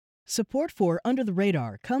Support for Under the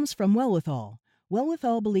Radar comes from Wellwithal.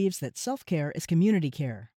 Wellwithal believes that self-care is community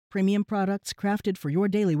care. Premium products crafted for your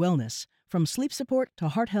daily wellness, from sleep support to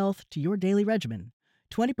heart health to your daily regimen.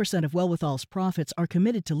 20% of Wellwithal's profits are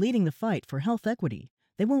committed to leading the fight for health equity.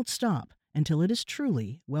 They won't stop until it is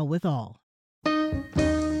truly well with all.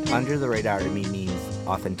 Under the radar to me means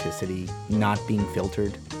authenticity, not being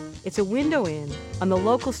filtered. It's a window in on the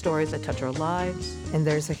local stories that touch our lives. And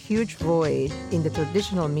there's a huge void in the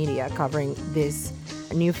traditional media covering these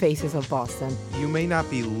new faces of Boston. You may not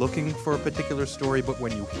be looking for a particular story, but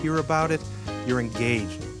when you hear about it, you're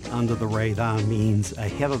engaged. Under the radar means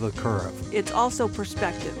ahead of the curve. It's also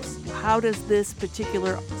perspectives. How does this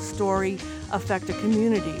particular story affect a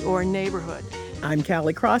community or a neighborhood? I'm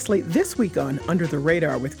Callie Crossley. This week on Under the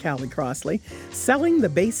Radar with Callie Crossley, selling the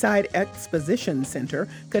Bayside Exposition Center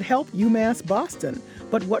could help UMass Boston,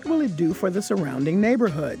 but what will it do for the surrounding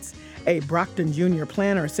neighborhoods? A Brockton Junior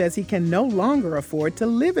planner says he can no longer afford to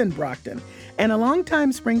live in Brockton, and a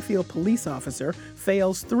longtime Springfield police officer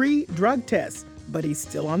fails 3 drug tests, but he's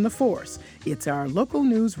still on the force. It's our local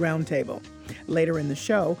news roundtable. Later in the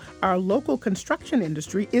show, our local construction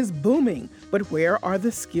industry is booming, but where are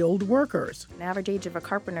the skilled workers? The average age of a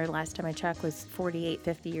carpenter, last time I checked, was 48,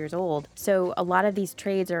 50 years old. So a lot of these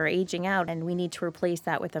trades are aging out, and we need to replace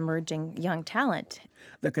that with emerging young talent.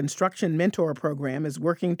 The Construction Mentor Program is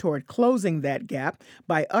working toward closing that gap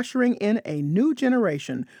by ushering in a new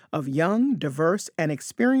generation of young, diverse, and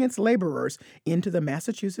experienced laborers into the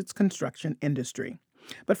Massachusetts construction industry.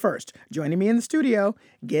 But first, joining me in the studio,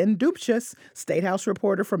 Gen Dubchus, State House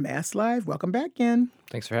reporter for Mass Live. Welcome back, Gen.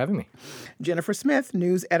 Thanks for having me. Jennifer Smith,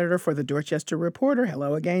 news editor for the Dorchester Reporter.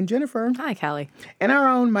 Hello again, Jennifer. Hi, Callie. And our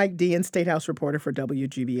own Mike Dean, State House reporter for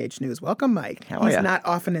WGBH News. Welcome, Mike. He's not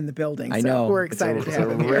often in the building, I so know. we're excited to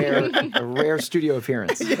have him here. A rare studio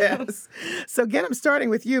appearance. Yes. So, Gen, I'm starting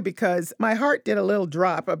with you because my heart did a little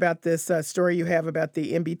drop about this story you have about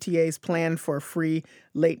the MBTA's plan for free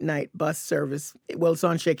late-night bus service. Well, it's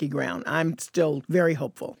on shaky ground. I'm still very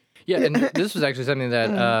hopeful. Yeah, and this was actually something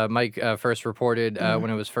that Mike first reported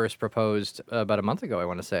when it was first proposed about a month ago, I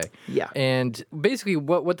want to say. Yeah. And basically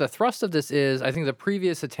what the thrust of this is, I think the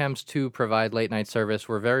previous attempts to provide late-night service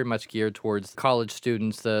were very much geared towards college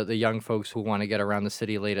students, the young folks who want to get around the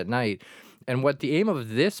city late at night. And what the aim of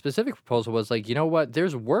this specific proposal was like, you know what,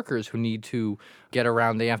 there's workers who need to get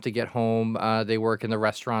around. They have to get home. They work in the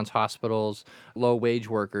restaurants, hospitals, low-wage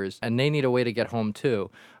workers, and they need a way to get home too.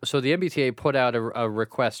 So the MBTA put out a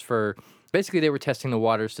request for, basically they were testing the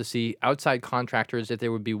waters to see outside contractors if they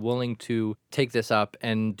would be willing to take this up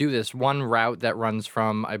and do this one route that runs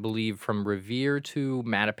from, I believe, from Revere to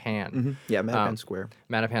Mattapan. Mm-hmm. Yeah, Mattapan Square.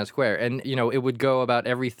 Mattapan Square. And, you know, it would go about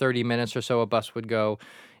every 30 minutes or so, a bus would go.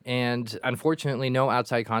 And unfortunately, no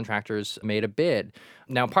outside contractors made a bid.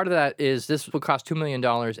 Now, part of that is this would cost $2 million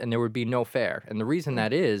and there would be no fare. And the reason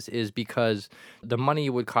that is because the money it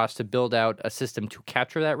would cost to build out a system to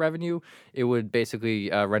capture that revenue, it would basically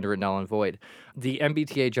render it null and void. The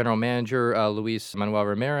MBTA general manager, Luis Manuel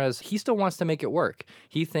Ramirez, he still wants to make it work.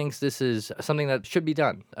 He thinks this is something that should be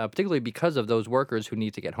done, particularly because of those workers who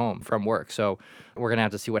need to get home from work. So we're going to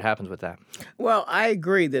have to see what happens with that. Well, I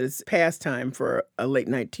agree that it's past time for a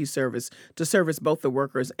late-night T service to service both the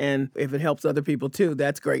workers, and if it helps other people too,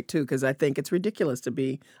 that's great too, because I think it's ridiculous to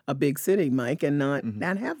be a big city, Mike, and not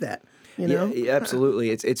have that. You know? Yeah, absolutely.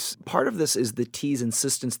 It's part of this is the T's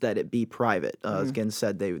insistence that it be private. As Gen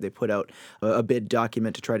said, they put out a bid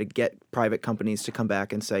document to try to get private companies to come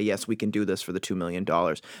back and say, yes, we can do this for the $2 million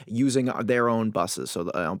using their own buses. So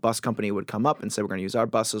the bus company would come up and say, we're going to use our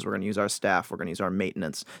buses, we're going to use our staff, we're going to use our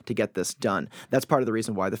maintenance to get this done. That's part of the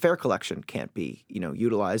reason why the fare collection can't be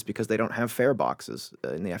utilized, because they don't have fare boxes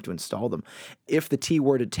and they have to install them. If the T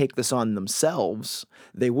were to take this on themselves,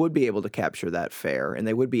 they would be able to capture that fare and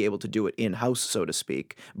they would be able to do it in-house, so to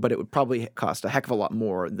speak, but it would probably cost a heck of a lot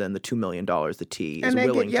more than the $2 million the T is willing to pay.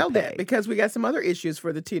 And they get yelled at because we got some other issues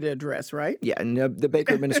for the T to address, right? Yeah, and the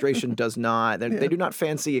Baker administration does not, they do not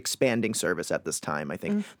fancy expanding service at this time. I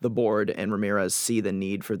think the board and Ramirez see the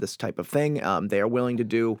need for this type of thing. They are willing to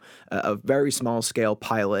do a very small-scale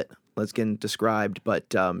pilot, as Gen described, but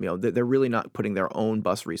they're really not putting their own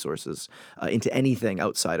bus resources into anything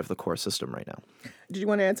outside of the core system right now. did you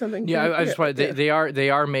want to add something? Yeah, I just wanted, they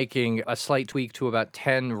are making a slight tweak to about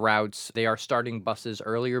 10 routes. They are starting buses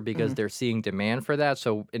earlier because they're seeing demand for that.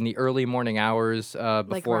 So in the early morning hours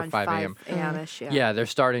before 5 a.m. Yeah, they're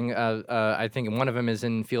starting, I think one of them is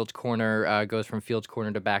in Fields Corner, goes from Fields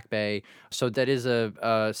Corner to Back Bay. So that is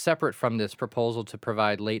a separate from this proposal to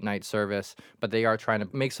provide late night service, but they are trying to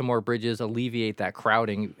make some more bridges, alleviate that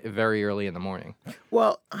crowding very early in the morning.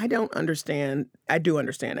 Well, I don't understand. I do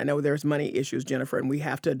understand. I know there's money issues, Jennifer, and we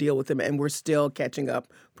have to deal with them, and we're still catching up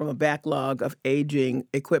from a backlog of aging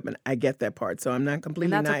equipment. I get that part, so I'm not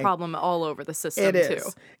completely And that's naive. a problem all over the system, It is.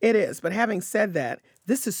 too. It is. But having said that,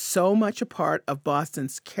 this is so much a part of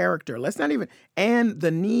Boston's character. And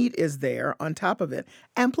the need is there on top of it.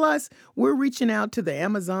 And plus, we're reaching out to the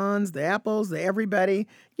Amazons, the Apples, the everybody.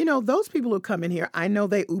 You know, those people who come in here, I know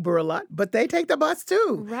they Uber a lot, but they take the bus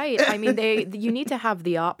too. Right. I mean, you need to have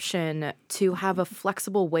the option to have a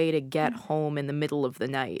flexible way to get home in the middle of the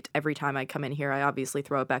night. Every time I come in here, I obviously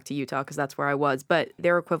throw it back to Utah because that's where I was. But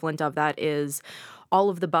their equivalent of that is all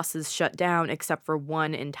of the buses shut down except for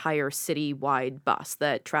one entire city-wide bus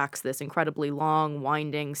that tracks this incredibly long,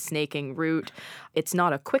 winding, snaking route. It's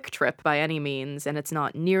not a quick trip by any means, and it's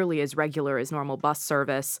not nearly as regular as normal bus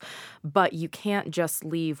service, but you can't just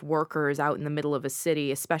leave workers out in the middle of a city,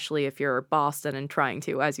 especially if you're Boston and trying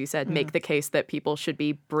to, as you said, make the case that people should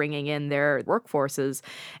be bringing in their workforces,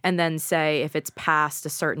 and then say if it's past a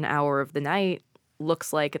certain hour of the night,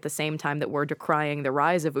 looks like at the same time that we're decrying the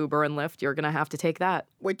rise of Uber and Lyft, you're going to have to take that.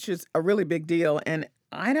 Which is a really big deal. And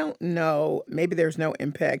I don't know, maybe there's no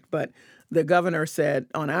impact, but the governor said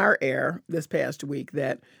on our air this past week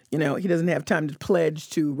that, you know, he doesn't have time to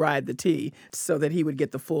pledge to ride the T so that he would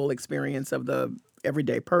get the full experience of the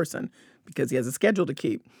everyday person because he has a schedule to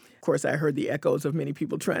keep. Of course, I heard the echoes of many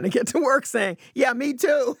people trying to get to work saying, yeah, me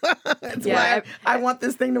too. That's why I want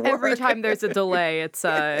this thing to work. Every time there's a delay, it's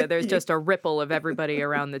there's just a ripple of everybody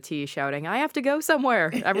around the T shouting, I have to go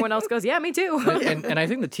somewhere. Everyone else goes, yeah, me too. And I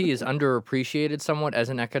think the T is underappreciated somewhat as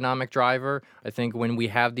an economic driver. I think when we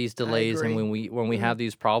have these delays and when we have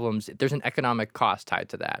these problems, there's an economic cost tied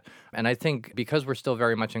to that. And I think because we're still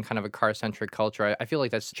very much in kind of a car-centric culture, I feel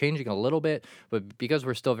like that's changing a little bit. But because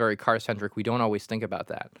we're still very car-centric, we don't always think about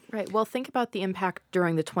that. Right. Well, think about the impact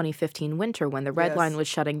during the 2015 winter when the Red Line was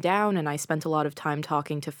shutting down, and I spent a lot of time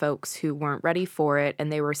talking to folks who weren't ready for it,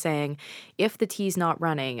 and they were saying, if the T's not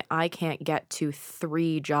running, I can't get to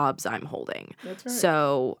 3 jobs I'm holding. That's right.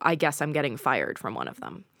 So I guess I'm getting fired from one of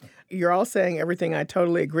them. You're all saying everything I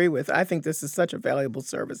totally agree with. I think this is such a valuable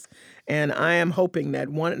service. And I am hoping that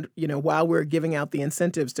while we're giving out the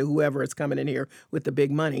incentives to whoever is coming in here with the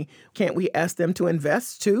big money, can't we ask them to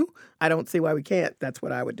invest too? I don't see why we can't. That's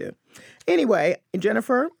what I would do. Anyway,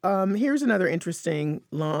 Jennifer, here's another interesting,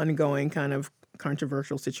 ongoing kind of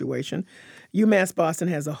controversial situation. UMass Boston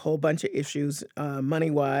has a whole bunch of issues,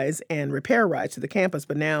 money-wise and repair rights to the campus,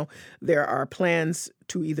 but now there are plans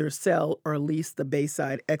to either sell or lease the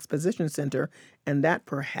Bayside Exposition Center, and that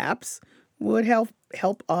perhaps would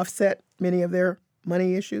help offset many of their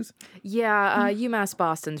money issues? Yeah, UMass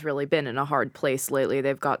Boston's really been in a hard place lately.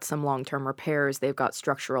 They've got some long-term repairs. They've got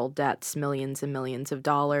structural debts, millions and millions of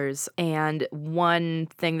dollars. And one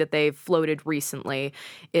thing that they've floated recently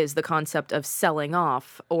is the concept of selling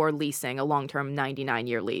off or leasing a long-term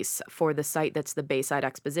 99-year lease for the site that's the Bayside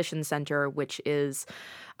Exposition Center, which is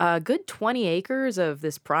a good 20 acres of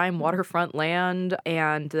this prime waterfront land,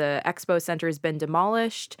 and the Expo Center has been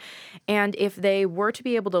demolished. And if they were to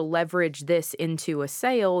be able to leverage this into a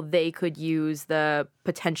sale, they could use the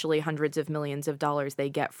potentially hundreds of millions of dollars they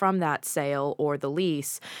get from that sale or the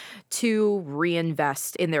lease to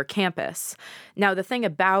reinvest in their campus. Now, the thing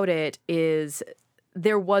about it is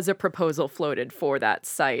there was a proposal floated for that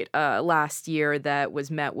site last year that was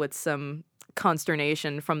met with some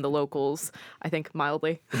consternation from the locals, I think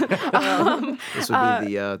mildly. This would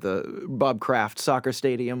be the Bob Kraft soccer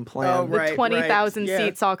stadium plan. Oh, right, the 20,000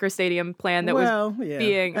 seat soccer stadium plan that was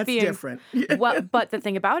being different. Well, but the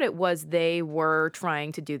thing about it was they were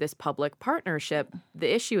trying to do this public partnership.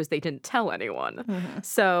 The issue is they didn't tell anyone. Mm-hmm.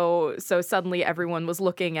 So suddenly everyone was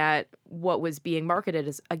looking at what was being marketed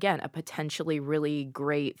as, again, a potentially really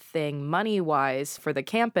great thing money-wise for the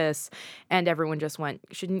campus, and everyone just went,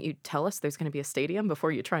 shouldn't you tell us there's going to be a stadium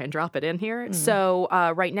before you try and drop it in here? Mm. So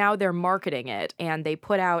right now they're marketing it, and they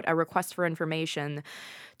put out a request for information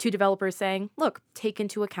to developers saying, look, take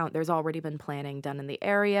into account there's already been planning done in the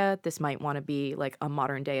area. This might want to be like a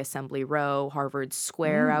modern-day Assembly Row, Harvard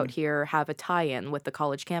Square out here, have a tie-in with the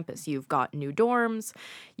college campus. You've got new dorms.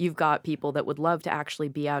 You've got people that would love to actually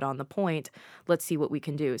be out on the Point. Let's see what we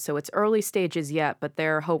can do. So it's early stages yet, but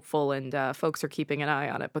they're hopeful, and folks are keeping an eye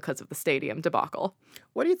on it because of the stadium debacle.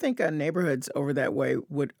 What do you think neighborhoods over that way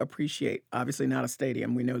would appreciate? Obviously not a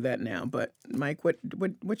stadium, we know that now. But Mike,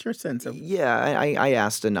 what's your sense of? Yeah, I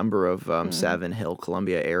asked a number of Savin Hill,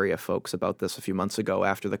 Columbia area folks about this a few months ago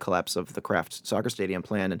after the collapse of the Kraft Soccer Stadium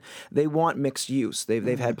plan, and they want mixed use.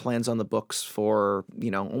 They've had plans on the books for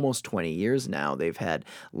almost 20 years now. They've had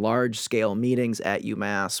large scale meetings at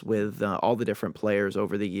UMass with all the different players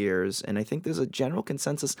over the years, and I think there's a general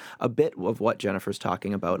consensus, a bit of what Jennifer's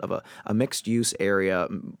talking about, of a mixed use area,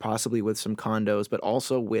 possibly with some condos, but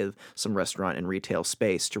also with some restaurant and retail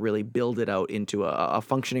space to really build it out into a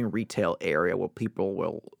functioning retail area where people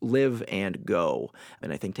will live and go.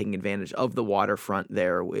 And I think taking advantage of the waterfront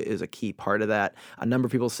there is a key part of that. A number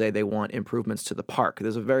of people say they want improvements to the park.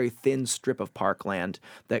 There's a very thin strip of parkland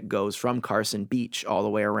that goes from Carson Beach all the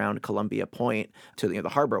way around Columbia Point to the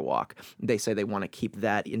Harbor Walk. They say they want to keep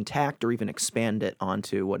that intact or even expand it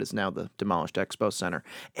onto what is now the demolished Expo Center.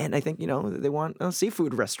 And I think, they want a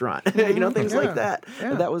seafood restaurant, things like that.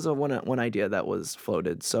 Yeah. That was one idea that was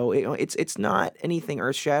floated. So it's not anything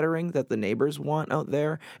earth-shattering that the neighbors want out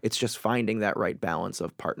there. It's just finding that right balance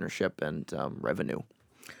of partnership and revenue.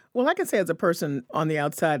 Well, I can say as a person on the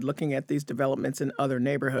outside looking at these developments in other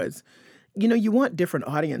neighborhoods, you want different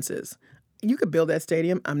audiences. You could build that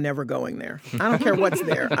stadium. I'm never going there. I don't care what's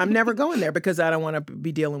there. I'm never going there because I don't want to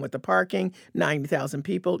be dealing with the parking, 90,000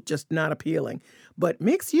 people, just not appealing. But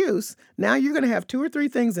mixed use, now you're going to have 2 or 3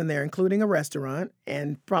 things in there, including a restaurant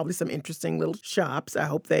and probably some interesting little shops. I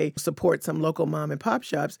hope they support some local mom and pop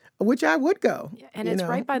shops, which I would go. And it's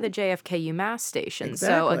right by the JFK UMass station.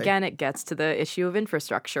 Exactly. So again, it gets to the issue of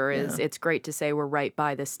infrastructure. It's great to say we're right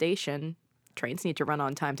by the station. Trains need to run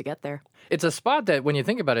on time to get there. It's a spot that, when you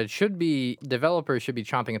think about it, developers should be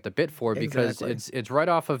chomping at the bit for, because it's right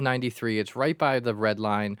off of 93. It's right by the Red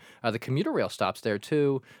Line. The commuter rail stops there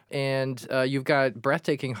too, and you've got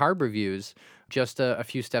breathtaking harbor views just a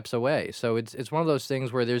few steps away. So it's one of those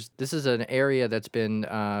things where this is an area that's been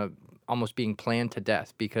almost being planned to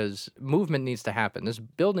death because movement needs to happen. This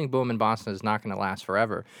building boom in Boston is not going to last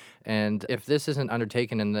forever. And if this isn't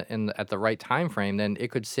undertaken at the right time frame, then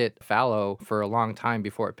it could sit fallow for a long time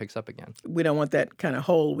before it picks up again. We don't want that kind of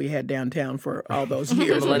hole we had downtown for all those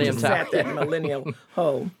years. Millennium Tower. That millennial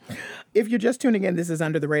hole. If you're just tuning in, this is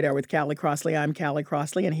Under the Radar with Callie Crossley. I'm Callie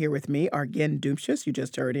Crossley, and here with me are Gen Dumpschuss, you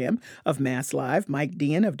just heard him, of Mass Live, Mike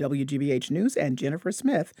Dean of WGBH News, and Jennifer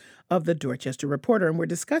Smith of the Dorchester Reporter. And we're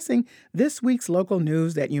discussing this week's local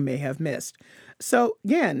news that you may have missed. So,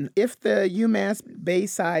 again, if the UMass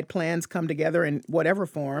Bayside plans come together in whatever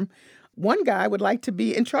form, one guy would like to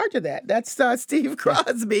be in charge of that. That's Steve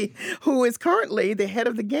Crosby, who is currently the head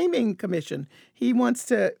of the Gaming Commission. He wants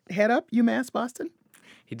to head up UMass Boston.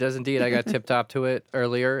 He does indeed. I got tipped off to it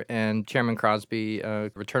earlier, and Chairman Crosby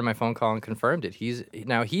returned my phone call and confirmed it. He's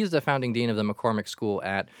the founding dean of the McCormick School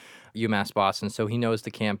at UMass Boston, so he knows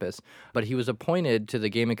the campus. But he was appointed to the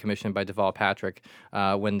Gaming Commission by Deval Patrick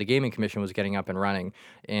when the Gaming Commission was getting up and running.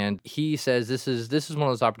 And he says this is one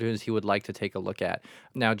of those opportunities he would like to take a look at.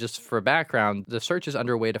 Now, just for background, the search is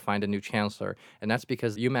underway to find a new chancellor, and that's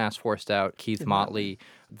because UMass forced out Keith Motley.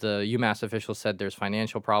 The UMass officials said there's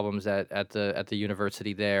financial problems at the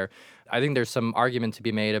university there. I think there's some argument to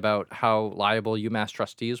be made about how liable UMass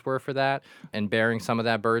trustees were for that and bearing some of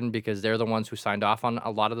that burden because they're the ones who signed off on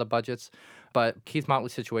a lot of the budgets. But Keith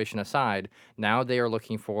Motley's situation aside, now they are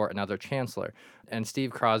looking for another chancellor. And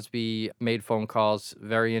Steve Crosby made phone calls,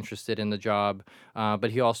 very interested in the job,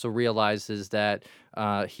 but he also realizes that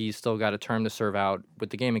he's still got a term to serve out with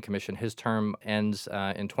the Gaming Commission. His term ends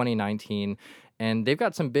in 2019. And they've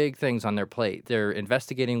got some big things on their plate. They're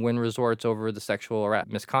investigating Wynn Resorts over the sexual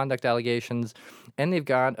misconduct allegations, and they've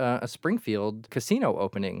got a Springfield casino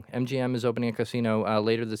opening. MGM is opening a casino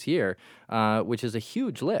later this year, which is a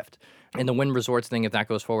huge lift. And the Wynn Resorts thing, if that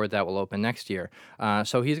goes forward, that will open next year.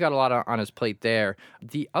 So he's got a lot on his plate there.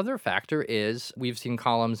 The other factor is we've seen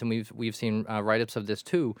columns and we've seen write-ups of this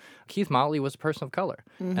too. Keith Motley was a person of color.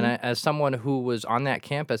 Mm-hmm. And as someone who was on that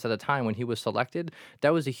campus at the time when he was selected,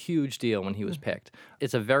 that was a huge deal when he was picked.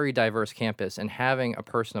 It's a very diverse campus, and having a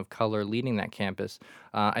person of color leading that campus,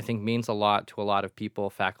 I think means a lot to a lot of people,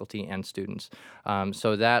 faculty, and students.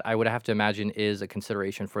 So that, I would have to imagine, is a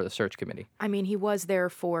consideration for the search committee. I mean, he was there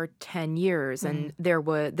for 10 years, and there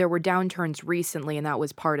were downturns recently, and that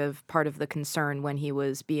was part of the concern when he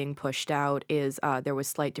was being pushed out. Is there was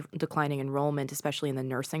slight declining enrollment, especially in the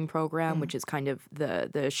nursing program, which is kind of the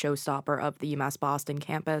showstopper of the UMass Boston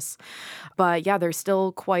campus. But yeah, there's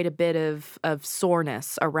still quite a bit of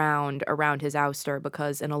soreness around his ouster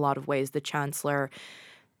because in a lot of ways the chancellor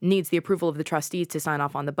needs the approval of the trustees to sign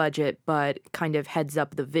off on the budget, but kind of heads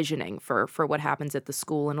up the visioning for what happens at the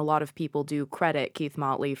school. And a lot of people do credit Keith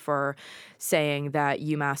Motley for saying that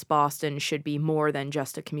UMass Boston should be more than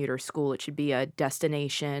just a commuter school. It should be a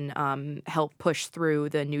destination, help push through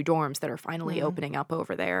the new dorms that are finally opening up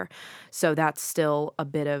over there. So that's still a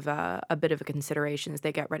bit of a consideration as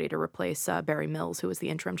they get ready to replace Barry Mills, who was the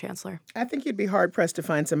interim chancellor. I think you'd be hard-pressed to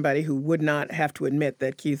find somebody who would not have to admit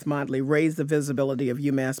that Keith Motley raised the visibility of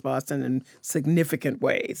UMass Boston in significant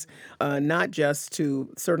ways, not just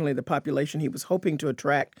to certainly the population he was hoping to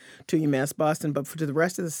attract to UMass Boston, but to the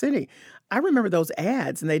rest of the city. I remember those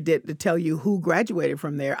ads, and they did to tell you who graduated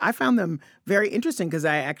from there. I found them very interesting because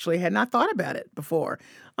I actually had not thought about it before.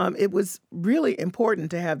 It was really important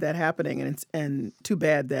to have that happening, and too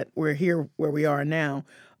bad that we're here where we are now.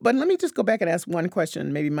 But let me just go back and ask one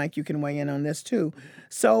question. Maybe, Mike, you can weigh in on this too.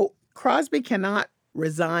 So Crosby cannot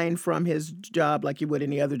resign from his job like he would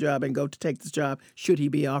any other job and go to take this job should he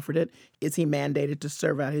be offered it? Is he mandated to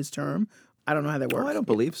serve out his term? I don't know how that works. Oh, I don't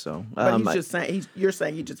believe so. But he's just saying, you're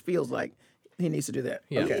saying he just feels like he needs to do that.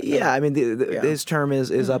 Yeah. Okay. Yeah, I mean, his term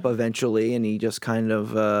is up eventually, and he just kind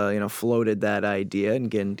of, floated that idea and,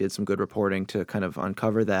 again, did some good reporting to kind of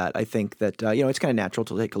uncover that. I think that, it's kind of natural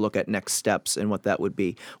to take a look at next steps and what that would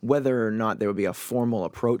be. Whether or not there would be a formal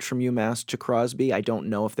approach from UMass to Crosby, I don't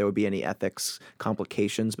know if there would be any ethics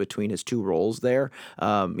complications between his two roles there.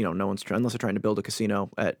 No one's unless they're trying to build a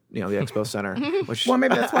casino at, the Expo Center. Which, well,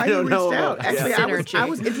 maybe that's why he reached out. Actually, Yeah. I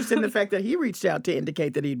was interested in the fact that he reached out to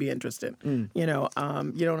indicate that he'd be interested. You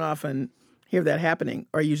don't often hear that happening,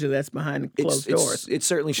 or usually that's behind closed doors. It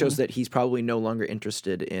certainly shows that he's probably no longer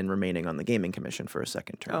interested in remaining on the Gaming Commission for a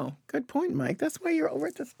second term. Oh, good point, Mike. That's why you're over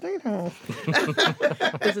at the State House.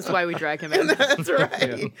 This is why we drag him in. That's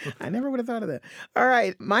right. Yeah. I never would have thought of that. All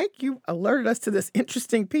right, Mike, you alerted us to this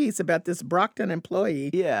interesting piece about this Brockton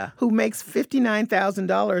employee who makes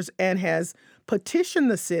 $59,000 and has petitioned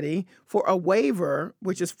the city for a waiver,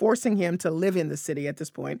 which is forcing him to live in the city at this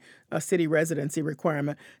point, a city residency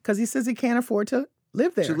requirement, because he says he can't afford to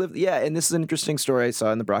live there. And this is an interesting story I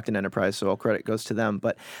saw in the Brockton Enterprise, so all credit goes to them.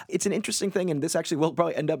 But it's an interesting thing, and this actually will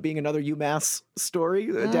probably end up being another UMass story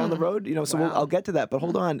down the road. I'll get to that. But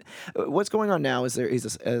hold on. What's going on now is there is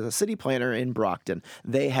a city planner in Brockton.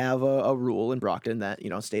 They have a rule in Brockton that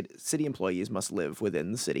city employees must live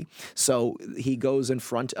within the city. So he goes in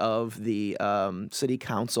front of the city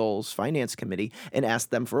council's finance committee and asks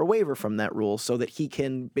them for a waiver from that rule so that he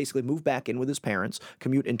can basically move back in with his parents,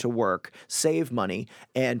 commute into work, save money,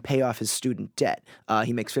 and pay off his student debt.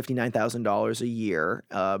 He makes $59,000 a year.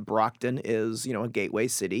 Brockton is, a gateway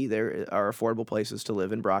city. There are affordable places to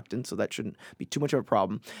live in Brockton, so that shouldn't be too much of a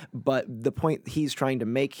problem. But the point he's trying to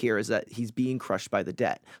make here is that he's being crushed by the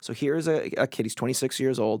debt. So here's a kid. He's 26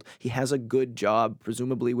 years old. He has a good job,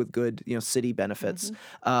 presumably with good, city benefits.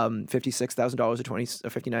 $56,000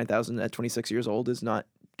 at $59,000 at 26 years old is not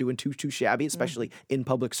doing too shabby, especially in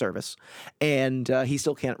public service. And he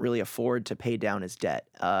still can't really afford to pay down his debt.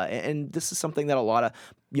 And this is something that a lot of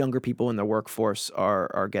younger people in the workforce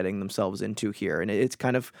are getting themselves into here. And it's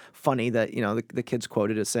kind of funny that, the kid's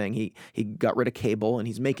quoted as saying he got rid of cable and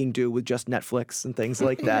he's making do with just Netflix and things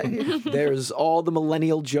like that. There's all the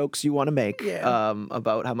millennial jokes you want to make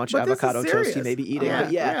about how much avocado toast he may be eating.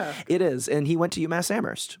 But it is. And he went to UMass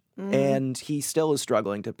Amherst. And he still is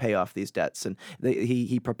struggling to pay off these debts. And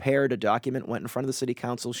he prepared a document, went in front of the city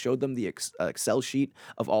council, showed them the Excel sheet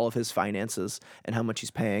of all of his finances and how much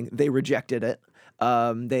he's paying. They rejected it.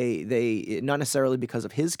 They not necessarily because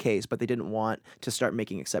of his case, but they didn't want to start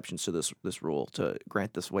making exceptions to this rule to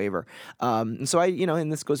grant this waiver. And so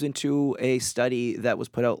and this goes into a study that was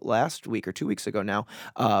put out last week or 2 weeks ago now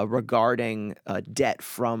regarding debt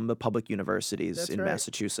from the public universities in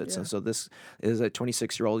Massachusetts. And so this is a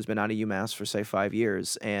 26-year-old who's been out of UMass for say 5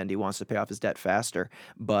 years, and he wants to pay off his debt faster,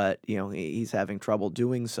 but he's having trouble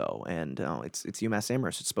doing so. And it's UMass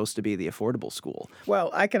Amherst. It's supposed to be the affordable school.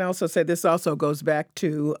 Well, I can also say this also goes back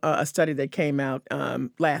to a study that came out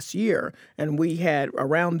last year, and we had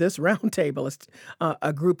around this round table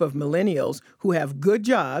a group of millennials who have good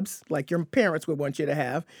jobs, like your parents would want you to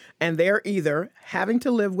have, and they're either having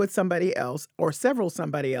to live with somebody else or several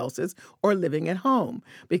somebody else's or living at home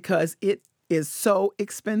because it is so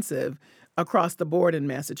expensive across the board in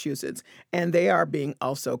Massachusetts, and they are being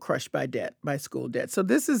also crushed by debt, by school debt. So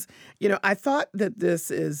this is, I thought that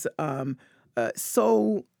this is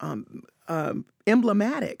so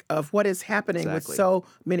emblematic of what is happening with so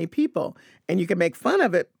many people. And you can make fun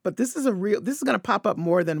of it, but this is going to pop up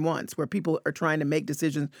more than once where people are trying to make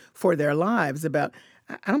decisions for their lives about,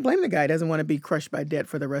 I don't blame the guy. He doesn't want to be crushed by debt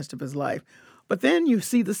for the rest of his life. But then you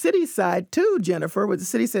see the city side too, Jennifer, where the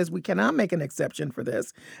city says we cannot make an exception for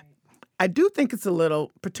this. I do think it's a little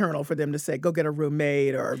paternal for them to say, go get a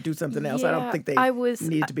roommate or do something else. I don't think they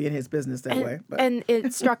need to be in his business that way. But. And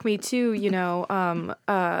it struck me, too,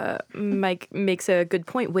 Mike makes a good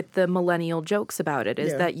point with the millennial jokes about it,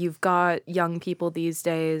 is that you've got young people these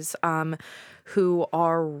days who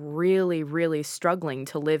are really, really struggling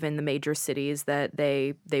to live in the major cities that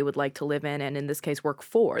they would like to live in, and in this case, work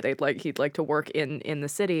for. He'd like to work in the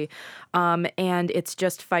city, and it's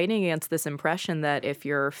just fighting against this impression that if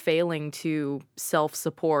you're failing to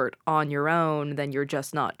self-support on your own, then you're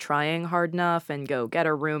just not trying hard enough. And go get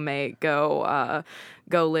a roommate, go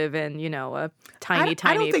live in a tiny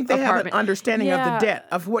I don't think they apartment. have an understanding of the debt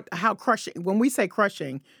of how crushing. When we say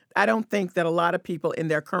crushing, I don't think that a lot of people in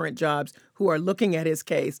their current jobs who are looking at his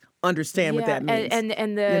case understand what that means.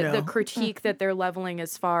 And the critique that they're leveling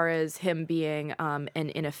as far as him being an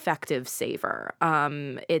ineffective saver.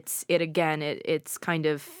 It's kind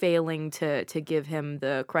of failing to give him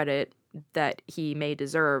the credit that he may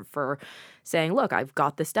deserve for saying, look, I've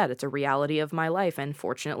got this debt. It's a reality of my life. And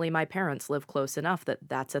fortunately, my parents live close enough that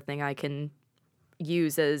that's a thing I can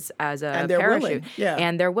use as a and they're parachute. Willing. Yeah.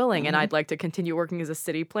 And they're willing. And I'd like to continue working as a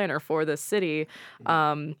city planner for this city.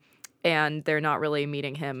 And they're not really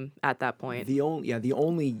meeting him at that point. The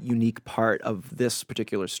only unique part of this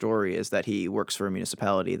particular story is that he works for a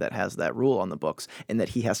municipality that has that rule on the books, and that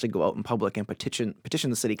he has to go out in public and petition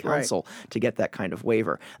the city council to get that kind of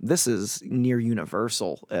waiver. This is near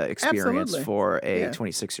universal experience for a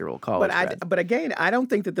 26-year-old college grad. But again, I don't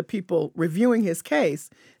think that the people reviewing his case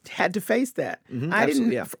had to face that.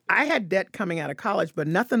 I had debt coming out of college, but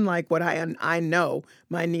nothing like what I know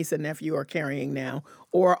my niece and nephew are carrying now,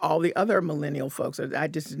 or all the other millennial folks. I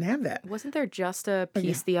just didn't have that. Wasn't there just a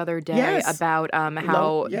piece the other day about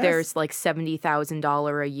how there's like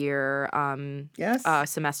 $70,000 a year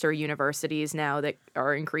semester universities now that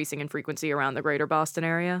are increasing in frequency around the greater Boston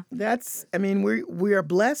area? We are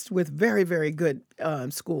blessed with very, very good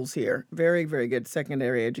schools here. Very, very good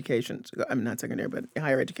secondary education. I mean, not secondary, but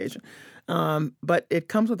higher education. But it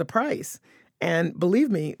comes with a price. And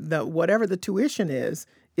believe me, whatever the tuition is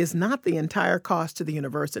not the entire cost to the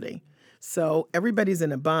university. So everybody's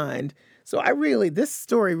in a bind. So this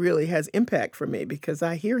story really has impact for me because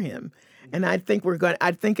I hear him. And I think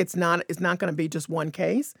it's not going to be just one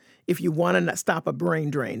case. If you want to stop a brain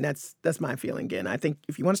drain, that's my feeling again. I think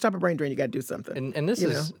if you want to stop a brain drain, you got to do something. And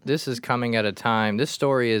this is coming at a time. This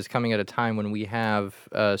story is coming at a time when we have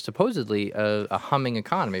supposedly a humming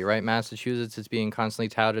economy, right? Massachusetts is being constantly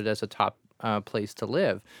touted as a top place to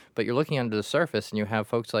live, but you're looking under the surface and you have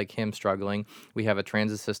folks like him struggling. We have a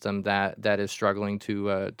transit system that is struggling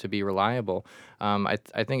to be reliable. I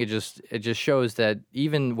think it just shows that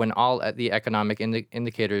even when all the economic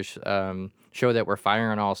indicators show that we're firing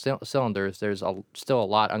on all cylinders, there's still a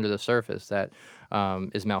lot under the surface that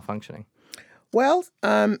is malfunctioning. Well,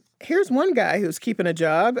 here's one guy who's keeping a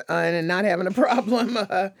job and not having a problem,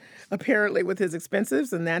 apparently, with his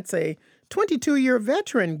expenses, and that's a 22-year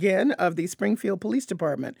veteran, again, of the Springfield Police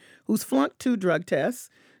Department, who's flunked 2 drug tests,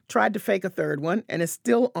 tried to fake a third one, and is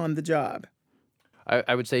still on the job.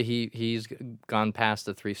 I would say he's gone past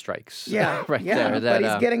the 3 strikes. Yeah, there. But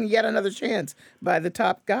he's getting yet another chance by the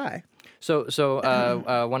top guy. So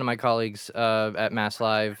one of my colleagues at Mass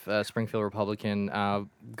Live, Springfield Republican,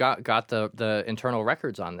 got the internal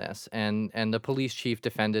records on this, and the police chief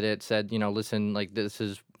defended it. Said, listen, like this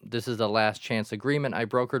is the last chance agreement I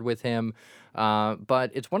brokered with him.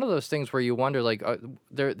 But it's one of those things where you wonder, like,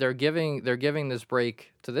 they're giving this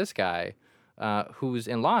break to this guy, who's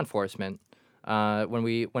in law enforcement. When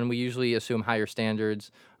we usually assume higher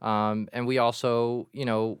standards, and we also,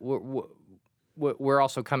 we're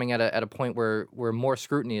also coming at a point where more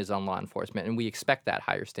scrutiny is on law enforcement, and we expect that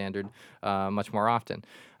higher standard much more often.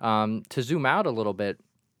 To zoom out a little bit,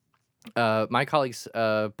 my colleagues,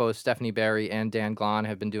 both Stephanie Barry and Dan Glahn,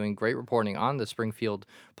 have been doing great reporting on the Springfield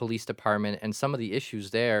Police Department and some of the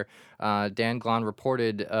issues there. Dan Glahn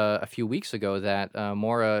reported a few weeks ago that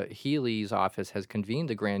Maura Healey's office has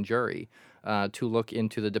convened a grand jury to look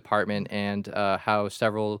into the department and how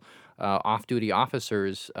several off-duty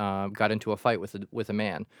officers got into a fight with a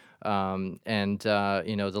man.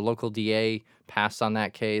 The local DA passed on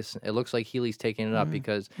that case. It looks like Healey's taking it up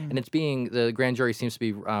because, and the grand jury seems to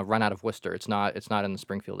be run out of Worcester. It's not in the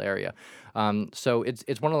Springfield area. So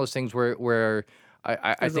it's one of those things where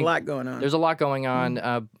I think a lot going on. There's a lot going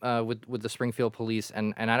on with the Springfield police,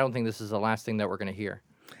 and I don't think this is the last thing that we're going to hear.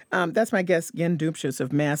 That's my guest, Gin Dupcius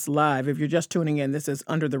of Mass Live. If you're just tuning in, this is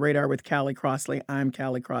Under the Radar with Callie Crossley. I'm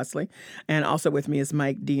Callie Crossley. And also with me is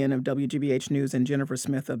Mike Dean of WGBH News and Jennifer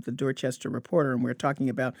Smith of the Dorchester Reporter. And we're talking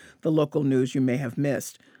about the local news you may have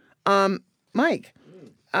missed. Mike,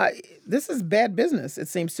 this is bad business, it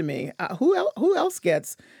seems to me. Who else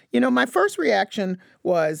gets... my first reaction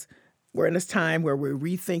was... We're in this time where we're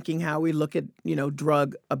rethinking how we look at,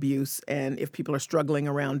 drug abuse. And if people are struggling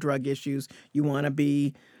around drug issues, you want to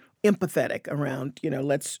be empathetic around,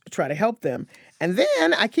 let's try to help them. And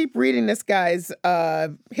then I keep reading this guy's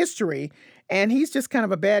history, and he's just kind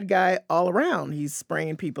of a bad guy all around. He's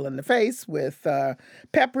spraying people in the face with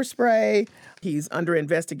pepper spray. He's under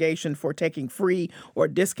investigation for taking free or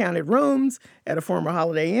discounted rooms at a former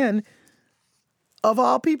Holiday Inn. Of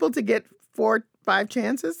all people to get 4-5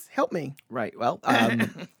 chances, help me. Right. Well,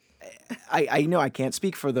 I know I can't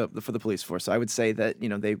speak for the police force. So I would say that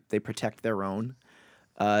they protect their own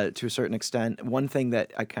to a certain extent. One thing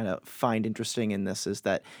that I kind of find interesting in this is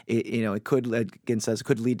that it could, again, says it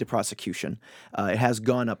could lead to prosecution. It has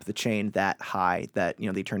gone up the chain that high that the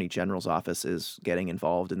Attorney General's office is getting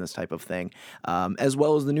involved in this type of thing, as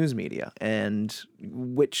well as the news media, and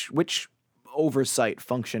which oversight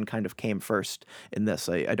function kind of came first in this.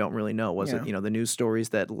 I don't really know. Was it the news stories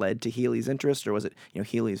that led to Healy's interest, or was it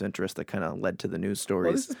Healy's interest that kind of led to the news stories?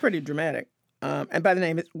 Well, this is pretty dramatic. And by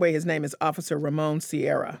the way, his name is Officer Ramon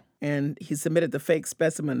Sierra, and he submitted the fake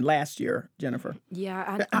specimen last year, Jennifer.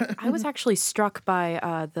 Yeah, I was actually struck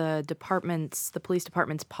by the police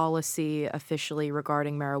department's policy officially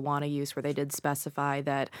regarding marijuana use, where they did specify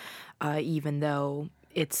that even though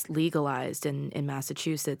it's legalized in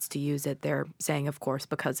Massachusetts to use it, they're saying, of course,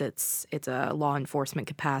 because it's a law enforcement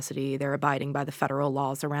capacity, they're abiding by the federal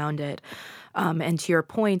laws around it. And to your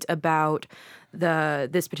point about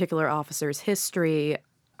this particular officer's history,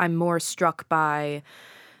 I'm more struck by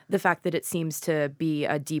the fact that it seems to be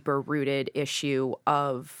a deeper rooted issue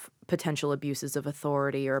of potential abuses of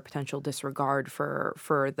authority or potential disregard for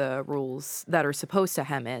the rules that are supposed to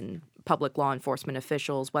hem in public law enforcement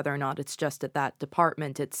officials, whether or not it's just at that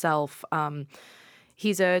department itself.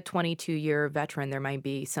 He's a 22-year veteran. There might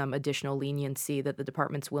be some additional leniency that the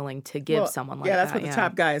department's willing to give someone like that. Yeah, that's what the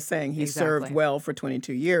top guy is saying. He served well for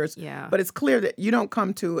 22 years. Yeah. But it's clear that you don't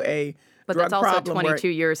come to a But drug that's also problem 22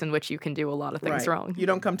 years in which you can do a lot of things wrong. You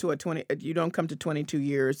don't come to 22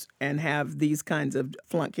 years and have these kinds of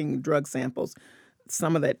flunking drug samples.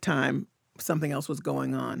 Some of that time, something else was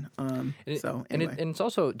going on. Anyway. And it's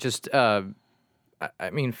also just,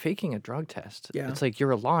 faking a drug test. Yeah. It's like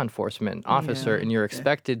you're a law enforcement officer and you're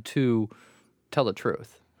expected to tell the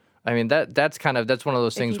truth. I mean, that's one of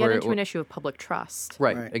those things where where into an issue of public trust.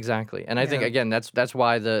 Right, exactly. And I think again that's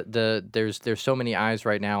why there's so many eyes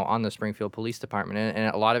right now on the Springfield Police Department,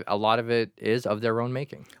 and a lot of it is of their own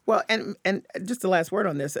making. Well, and just the last word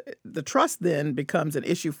on this, the trust then becomes an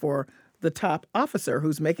issue for the top officer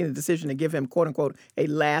who's making the decision to give him, quote unquote, a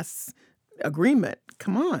last agreement.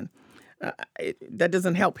 Come on. That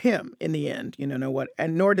doesn't help him in the end,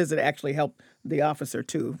 and nor does it actually help the officer,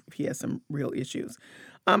 too, if he has some real issues.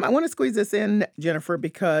 I want to squeeze this in, Jennifer,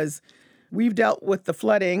 because we've dealt with the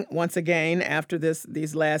flooding once again after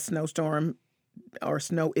these last snowstorm or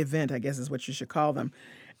snow event, I guess is what you should call them.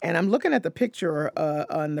 And I'm looking at the picture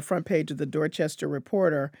on the front page of the Dorchester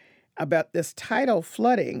Reporter about this tidal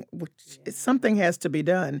flooding, which something has to be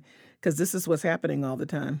done, because this is what's happening all the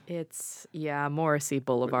time. Morrissey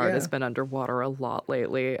Boulevard has been underwater a lot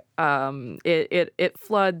lately. It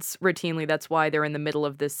floods routinely. That's why they're in the middle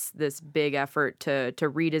of this big effort to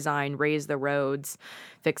redesign, raise the roads,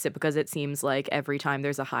 fix it, because it seems like every time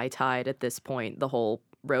there's a high tide at this point, the whole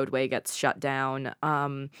roadway gets shut down.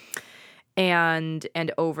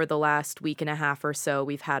 And over the last week and a half or so,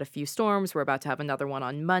 we've had a few storms. We're about to have another one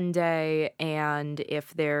on Monday. And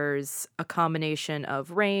if there's a combination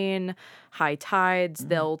of rain, high tides,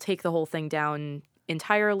 they'll take the whole thing down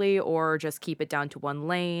entirely or just keep it down to one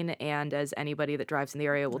lane. And as anybody that drives in the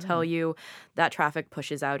area will tell you, that traffic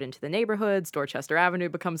pushes out into the neighborhoods. Dorchester Avenue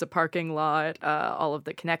becomes a parking lot. All of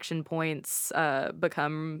the connection points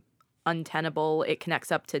become untenable. It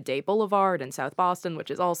connects up to Day Boulevard in South Boston, which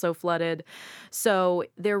is also flooded. So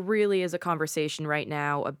there really is a conversation right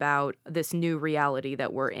now about this new reality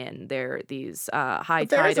that we're in. These high tide events.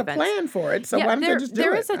 There's a plan for it, so why don't they just do it?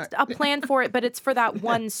 There is a plan for it, but it's for that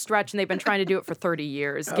one stretch, and they've been trying to do it for 30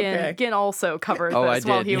 years. Gin also covered this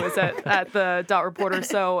while he was at the Dot Reporter.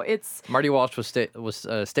 So it's Marty Walsh was state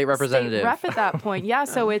representative. State rep at that point, yeah.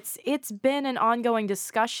 So it's been an ongoing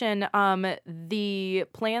discussion. The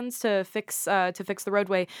plans to to fix the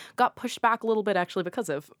roadway got pushed back a little bit, actually, because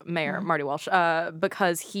of Mayor Marty Walsh,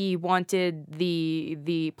 because he wanted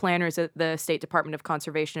the planners at the State Department of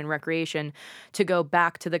Conservation and Recreation to go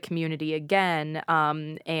back to the community again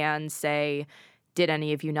and say, did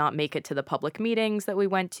any of you not make it to the public meetings that we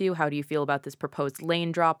went to? How do you feel about this proposed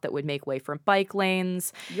lane drop that would make way for bike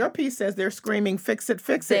lanes? Your piece says they're screaming, fix it,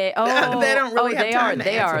 fix it. They don't really have time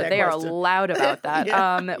to answer that They are question. loud about that,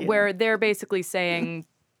 Yeah. where they're basically saying,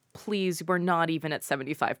 please, we're not even at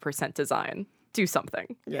 75% design. Do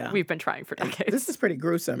something. Yeah. We've been trying for decades. This is pretty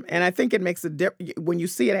gruesome. And I think it makes a difference when you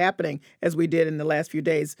see it happening, as we did in the last few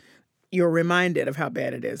days. You're reminded of how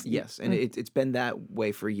bad it is. Yes, and it's been that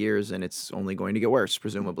way for years, and it's only going to get worse,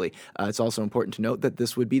 presumably. It's also important to note that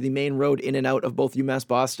this would be the main road in and out of both UMass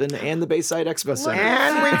Boston and the Bayside Expo Center.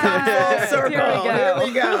 And we come full circle. Here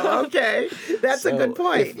we go. Okay, that's a good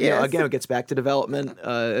point. Yes. Again, it gets back to development.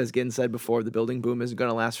 As Gin said before, the building boom isn't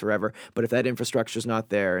going to last forever. But if that infrastructure is not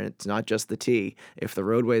there, and it's not just the T, if the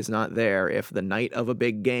roadway is not there, if the night of a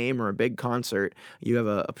big game or a big concert, you have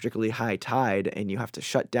a particularly high tide, and you have to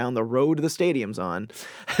shut down the road the stadium's on.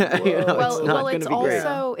 It's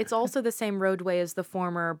also the same roadway as the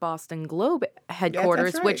former Boston Globe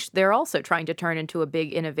headquarters, right. which they're also trying to turn into a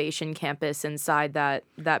big innovation campus inside that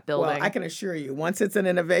building. Well, I can assure you, once it's an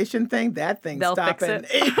innovation thing, that thing's They'll stopping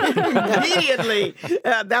fix it. immediately.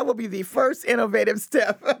 That will be the first innovative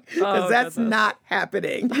step, because that's not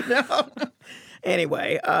happening.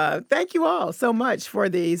 Anyway, thank you all so much for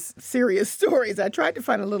these serious stories. I tried to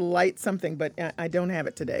find a little light something, but I don't have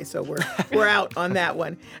it today, so we're out on that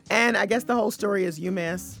one. And I guess the whole story is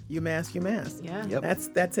UMass. Yeah. Yep.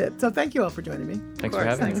 That's it. So thank you all for joining me. Thanks for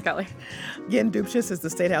having me. Thanks, Kelly. Gin Dubchis is the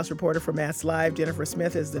State House reporter for Mass Live. Jennifer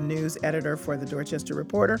Smith is the news editor for the Dorchester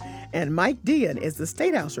Reporter. And Mike Dean is the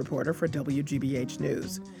State House reporter for WGBH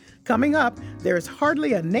News. Coming up, there's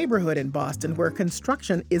hardly a neighborhood in Boston where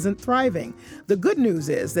construction isn't thriving. The good news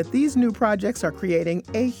is that these new projects are creating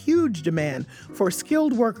a huge demand for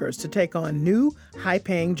skilled workers to take on new,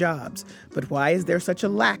 high-paying jobs. But why is there such a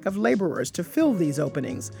lack of laborers to fill these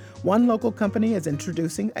openings? One local company is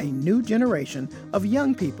introducing a new generation of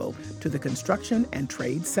young people to the construction and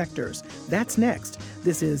trade sectors. That's next.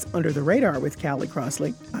 This is Under the Radar with Callie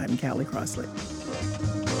Crossley. I'm Callie Crossley.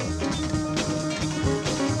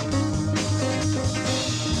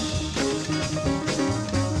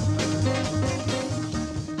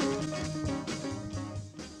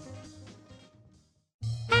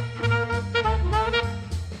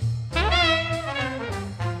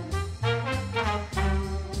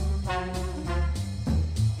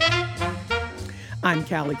 I'm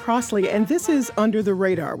Callie Crossley, and this is Under the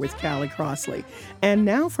Radar with Callie Crossley. And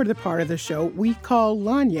now for the part of the show we call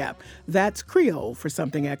Lagniappe. That's Creole for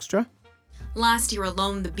something extra. Last year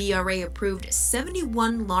alone, the BRA approved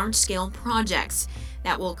 71 large-scale projects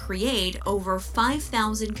that will create over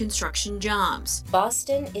 5,000 construction jobs.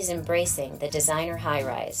 Boston is embracing the designer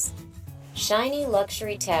high-rise. Shiny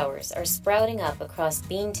luxury towers are sprouting up across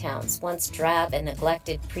Beantown's once drab and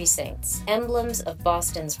neglected precincts, emblems of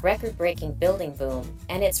Boston's record-breaking building boom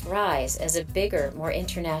and its rise as a bigger, more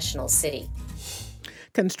international city.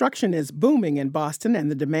 Construction is booming in Boston,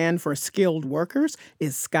 and the demand for skilled workers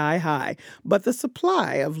is sky high. But the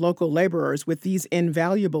supply of local laborers with these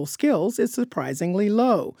invaluable skills is surprisingly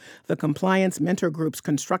low. The Compliance Mentor Group's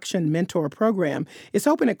Construction Mentor Program is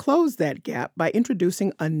hoping to close that gap by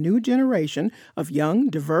introducing a new generation of young,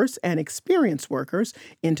 diverse, and experienced workers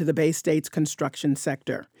into the Bay State's construction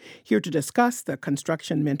sector. Here to discuss the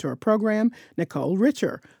Construction Mentor Program, Nicole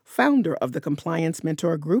Richer, founder of the Compliance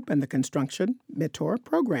Mentor Group and the Construction Mentor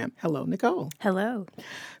Program. Hello, Nicole. Hello.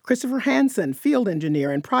 Christopher Hansen, field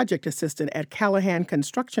engineer and project assistant at Callahan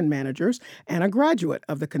Construction Managers and a graduate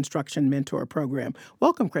of the Construction Mentor Program.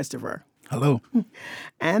 Welcome, Christopher. Hello.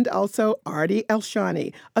 And also Artie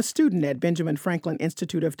Elshani, a student at Benjamin Franklin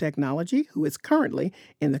Institute of Technology who is currently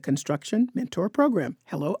in the Construction Mentor Program.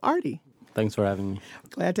 Hello, Artie. Thanks for having me.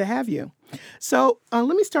 Glad to have you. So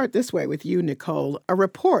let me start this way with you, Nicole. A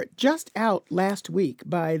report just out last week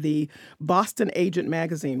by the Boston Agent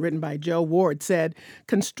magazine, written by Joe Ward, said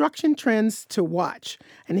construction trends to watch.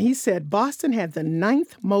 And he said Boston had the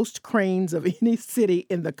 9th most cranes of any city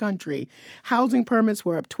in the country. Housing permits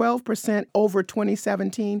were up 12% over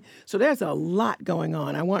 2017. So there's a lot going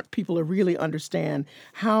on. I want people to really understand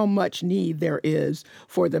how much need there is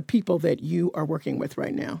for the people that you are working with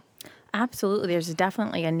right now. Absolutely. There's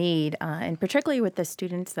definitely a need, and particularly with the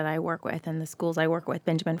students that I work with and the schools I work with,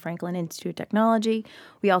 Benjamin Franklin Institute of Technology.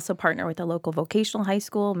 We also partner with a local vocational high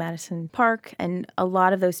school, Madison Park, and a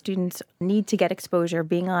lot of those students need to get exposure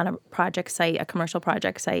being on a project site, a commercial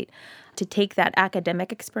project site, to take that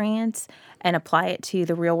academic experience and apply it to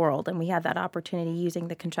the real world. And we have that opportunity using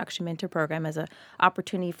the Construction Mentor Program as an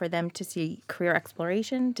opportunity for them to see career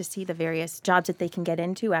exploration, to see the various jobs that they can get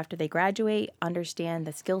into after they graduate, understand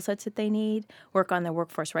the skill sets that they need, work on their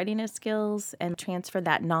workforce readiness skills, and transfer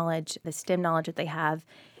that knowledge, the STEM knowledge that they have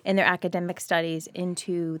in their academic studies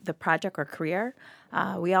into the project or career.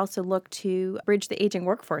 We also look to bridge the aging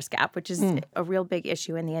workforce gap, which is a real big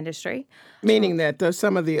issue in the industry. Meaning that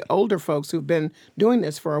some of the older folks who've been doing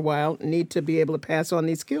this for a while need to be able to pass on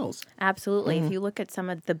these skills. Absolutely. If you look at some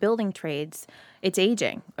of the building trades, it's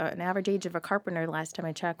aging. An average age of a carpenter, last time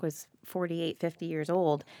I checked, was 48, 50 years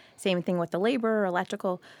old. Same thing with the labor,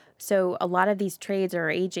 electrical. So a lot of these trades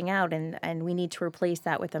are aging out, and we need to replace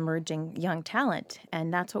that with emerging young talent.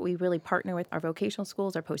 And that's what we really partner with our vocational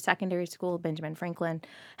schools, our post-secondary school. Benjamin Franklin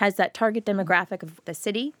has that target demographic of the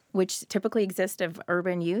city, which typically exists of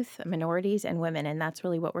urban youth, minorities, and women. And that's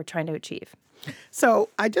really what we're trying to achieve. So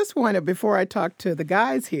I just wanted, before I talk to the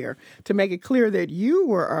guys here, to make it clear that you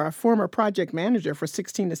were a former project manager for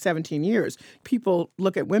 16 to 17 years. People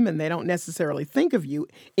look at women, they don't necessarily think of you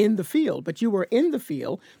in the field, but you were in the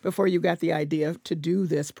field before you got the idea to do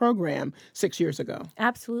this program 6 years ago.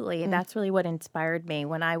 Absolutely. And that's really what inspired me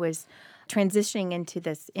when I was transitioning into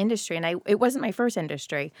this industry. And it wasn't my first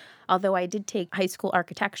industry. Although I did take high school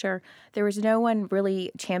architecture, there was no one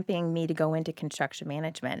really championing me to go into construction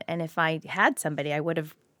management. And if I had somebody, I would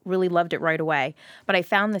have really loved it right away. But I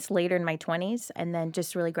found this later in my 20s and then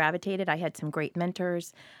just really gravitated. I had some great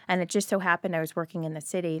mentors, and it just so happened I was working in the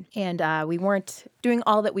city, and we weren't doing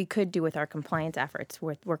all that we could do with our compliance efforts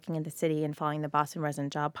with working in the city and following the Boston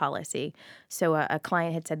Resident Job Policy. So a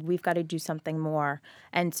client had said, we've got to do something more.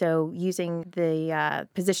 And so using the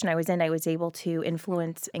position I was in, I was able to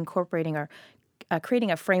influence incorporating or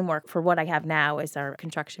creating a framework for what I have now as our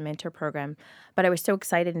Construction Mentor Program. But I was so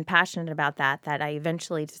excited and passionate about that I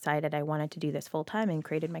eventually decided I wanted to do this full-time and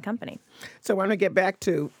created my company. So I want to get back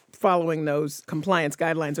to following those compliance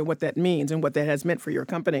guidelines and what that means and what that has meant for your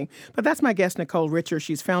company. But that's my guest, Nicole Richer.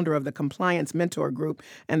 She's founder of the Compliance Mentor Group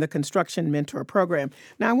and the Construction Mentor Program.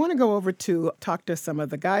 Now, I want to go over to talk to some of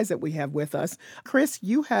the guys that we have with us. Chris,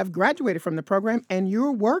 you have graduated from the program and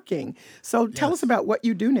you're working. So tell us about what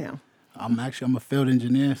you do now. I'm a field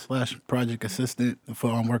engineer / project assistant.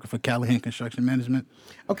 I'm working for Callahan Construction Management.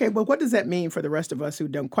 Okay, well, what does that mean for the rest of us who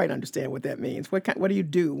don't quite understand what that means? What do you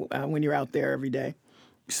do when you're out there every day?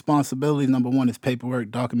 Responsibility number one is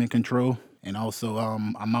paperwork, document control, and also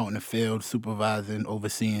I'm out in the field supervising,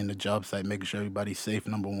 overseeing the job site, making sure everybody's safe.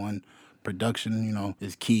 Number one, production,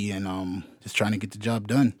 is key, and just trying to get the job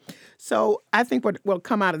done. So I think what will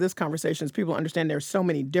come out of this conversation is people understand there's so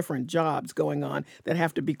many different jobs going on that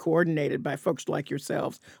have to be coordinated by folks like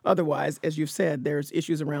yourselves. Otherwise, as you've said, there's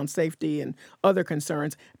issues around safety and other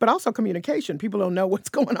concerns, but also communication. People don't know what's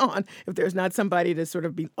going on if there's not somebody to sort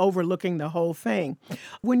of be overlooking the whole thing.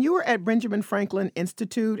 When you were at Benjamin Franklin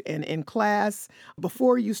Institute and in class,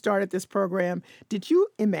 before you started this program, did you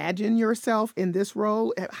imagine yourself in this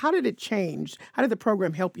role? How did it change? How did the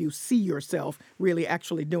program help you see yourself really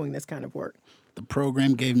actually doing this kind of work? The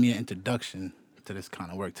program gave me an introduction to this kind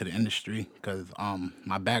of work, to the industry, because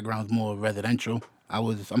my background's more residential.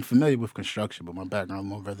 I'm familiar with construction, but my background is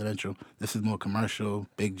more residential. This is more commercial,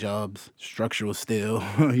 big jobs, structural steel,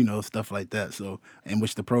 stuff like that. So, in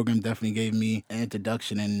which the program definitely gave me an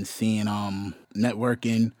introduction and seeing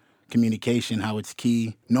networking, communication, how it's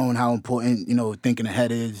key, knowing how important, thinking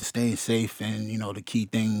ahead is, staying safe, and, the key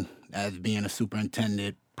thing as being a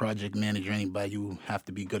superintendent, project manager, anybody, you have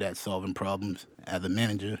to be good at solving problems. As a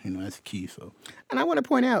manager, that's key. So, and I want to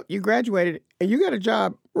point out, you graduated and you got a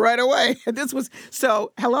job right away.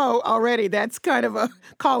 Hello already. That's kind of a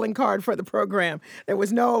calling card for the program. There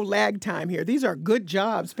was no lag time here. These are good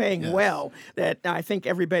jobs paying well that I think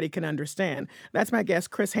everybody can understand. That's my guest,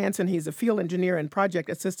 Chris Hansen. He's a field engineer and project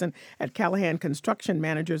assistant at Callahan Construction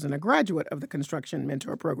Managers and a graduate of the Construction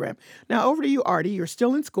Mentor Program. Now, over to you, Artie. You're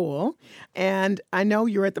still in school, and I know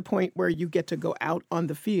you're at the point where you get to go out on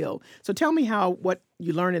the field. So tell me how what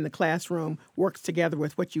you learn in the classroom works together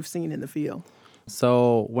with what you've seen in the field.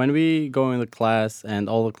 So when we go into class, and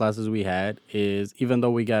all the classes we had is, even though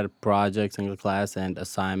we got projects in the class and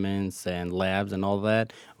assignments and labs and all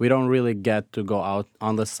that, we don't really get to go out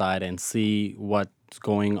on the side and see what's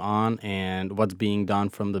going on and what's being done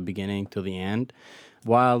from the beginning to the end.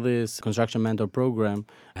 while this construction mentor program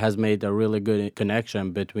has made a really good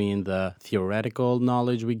connection between the theoretical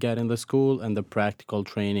knowledge we get in the school and the practical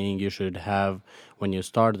training you should have when you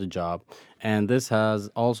start the job. And this has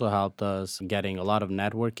also helped us getting a lot of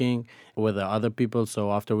networking with the other people.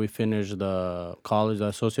 So after we finish the college, the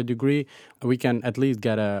associate degree, we can at least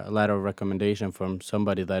get a letter of recommendation from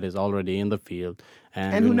somebody that is already in the field.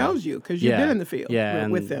 And who knows you, because you've been in the field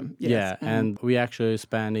with them. Yes. Yeah, and we actually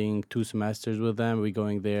spending 2 semesters with them. We're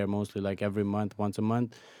going there mostly like every month, once a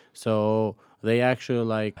month. So they actually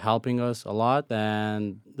like helping us a lot,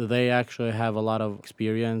 and they actually have a lot of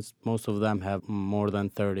experience. Most of them have more than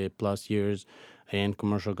 30 plus years in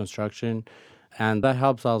commercial construction. And that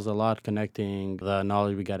helps us a lot connecting the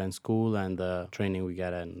knowledge we get in school and the training we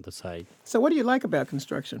get on the site. So what do you like about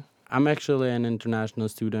construction? I'm actually an international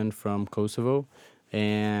student from Kosovo,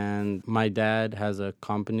 and my dad has a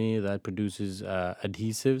company that produces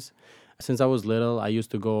adhesives. Since I was little, I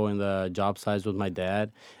used to go in the job sites with my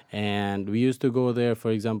dad, and we used to go there,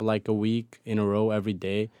 for example, like a week in a row every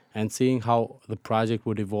day, and seeing how the project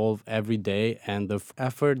would evolve every day and the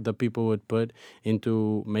effort the people would put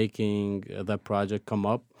into making the project come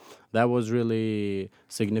up. That was really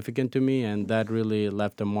significant to me, and that really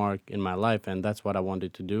left a mark in my life, and that's what I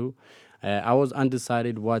wanted to do. I was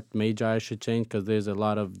undecided what major I should change because there's a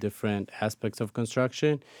lot of different aspects of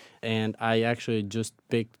construction, and I actually just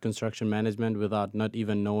picked construction management without not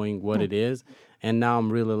even knowing what it is. And now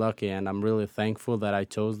I'm really lucky, and I'm really thankful that I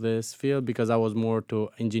chose this field because I was more to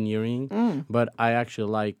engineering, but I actually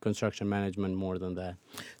like construction management more than that.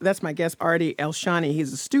 That's my guest, Artie Elshani.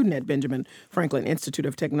 He's a student at Benjamin Franklin Institute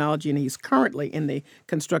of Technology, and he's currently in the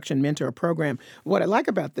Construction Mentor Program. What I like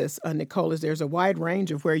about this, Nicole, is there's a wide range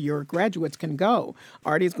of where your graduates can go.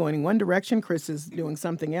 Artie's going in one direction, Chris is doing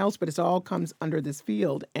something else, but it all comes under this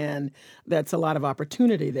field, and that's a lot of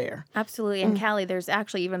opportunity there. Absolutely. And Callie, there's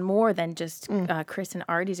actually even more than just Chris and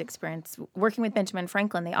Artie's experience. Working with Benjamin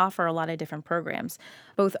Franklin, they offer a lot of different programs.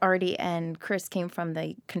 Both Artie and Chris came from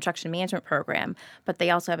the construction management program, but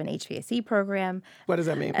they also have an HVAC program. What does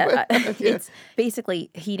that mean? It's basically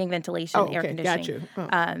heating, ventilation, air conditioning. Got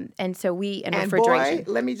you. And so and Boy, refrigeration.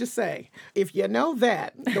 let me just say, if you know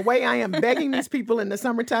that, the way I am begging these people in the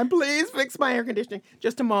summertime, please fix my air conditioning.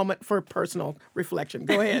 Just a moment for personal reflection.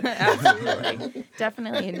 Go ahead. Absolutely.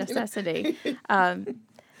 Definitely a necessity.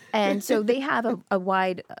 And so they have a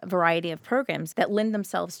wide variety of programs that lend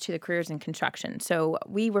themselves to the careers in construction. So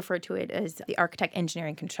we refer to it as the architect,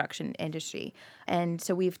 engineering, construction industry. And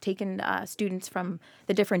so we've taken students from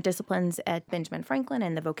the different disciplines at Benjamin Franklin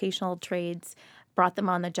and the vocational trades, brought them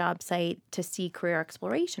on the job site to see career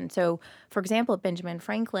exploration. So, for example, at Benjamin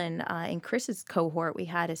Franklin, in Chris's cohort, we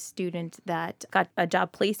had a student that got a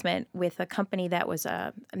job placement with a company that was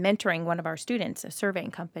mentoring one of our students, a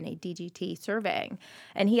surveying company, DGT Surveying.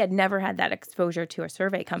 And he had never had that exposure to a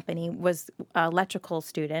survey company, was an electrical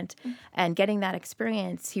student. And getting that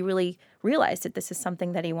experience, he really realized that this is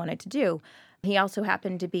something that he wanted to do. He also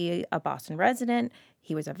happened to be a Boston resident.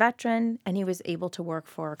 He was a veteran, and he was able to work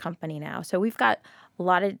for a company now. So we've got a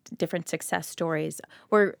lot of different success stories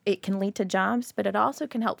where it can lead to jobs, but it also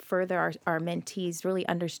can help further our mentees really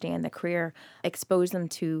understand the career, expose them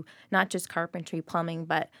to not just carpentry, plumbing,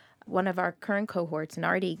 but one of our current cohorts, and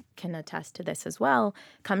Artie can attest to this as well,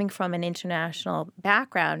 coming from an international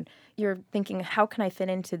background, you're thinking, how can I fit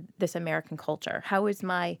into this American culture? How is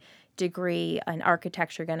my degree in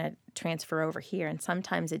architecture going to transfer over here? And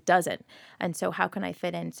sometimes it doesn't. And so how can I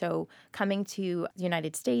fit in? So coming to the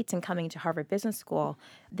United States and coming to Harvard Business School,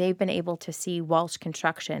 they've been able to see Walsh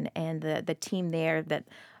Construction and the team there that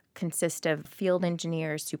consist of field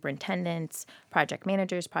engineers, superintendents, project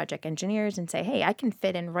managers, project engineers, and say, hey, I can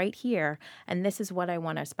fit in right here, and this is what I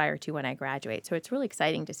want to aspire to when I graduate. So it's really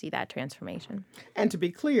exciting to see that transformation. And to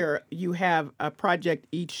be clear, you have a project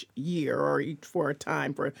each year or each for a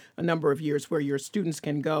time for a number of years where your students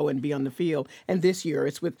can go and be on the field. And this year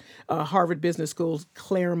it's with Harvard Business School's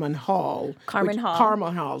Carman Hall. Carman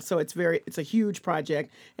Hall. So it's a huge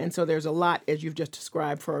project. And so there's a lot, as you've just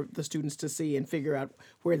described, for the students to see and figure out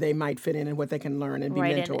where they might fit in and what they can learn and be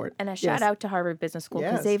mentored. And a shout out to Harvard Business School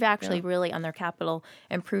because they've actually really, on their capital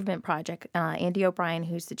improvement project, Andy O'Brien,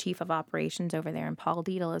 who's the chief of operations over there, and Paul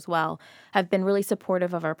Deedle as well, have been really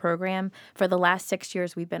supportive of our program. For the last 6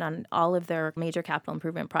 years, we've been on all of their major capital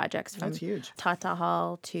improvement projects, from Tata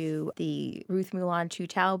Hall to the Ruth Moulin Chu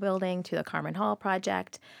Tao building to the Carman Hall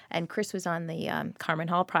project. And Chris was on the Carman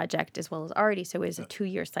Hall project as well as Artie, so it was a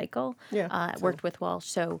 2-year cycle. Worked with Walsh.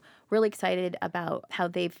 So really excited about how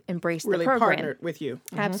they've embraced really the program. Really partnered with you.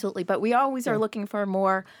 Absolutely. But we always are looking for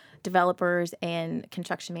more developers and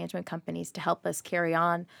construction management companies to help us carry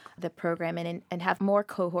on the program and have more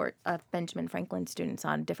cohort of Benjamin Franklin students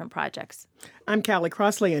on different projects. I'm Callie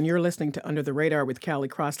Crossley, and you're listening to Under the Radar with Callie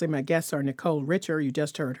Crossley. My guests are Nicole Richer, you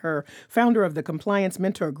just heard her, founder of the Compliance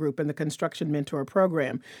Mentor Group and the Construction Mentor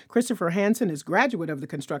Program. Christopher Hansen is graduate of the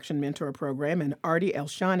Construction Mentor Program, and Artie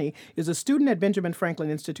Elshani is a student at Benjamin Franklin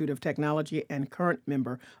Institute of Technology and current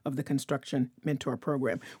member of the Construction Mentor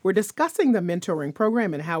Program. We're discussing the mentoring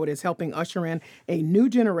program and how it is helping usher in a new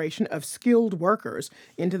generation of skilled workers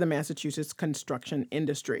into the Massachusetts construction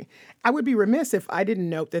industry. I would be remiss if I didn't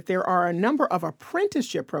note that there are a number of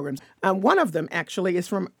apprenticeship programs. One of them actually is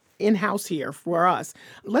from in-house here for us.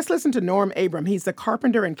 Let's listen to Norm Abram. He's the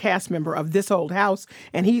carpenter and cast member of This Old House,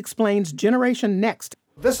 and he explains Generation Next.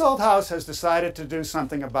 This Old House has decided to do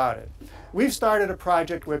something about it. We've started a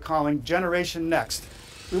project we're calling Generation Next.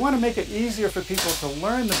 We want to make it easier for people to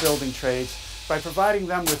learn the building trades by providing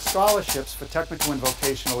them with scholarships for technical and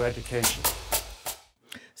vocational education.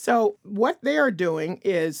 So what they are doing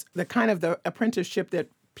is the kind of the apprenticeship that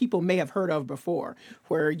people may have heard of before,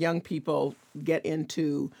 where young people get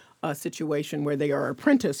into a situation where they are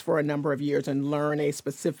apprenticed for a number of years and learn a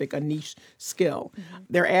niche skill. Mm-hmm.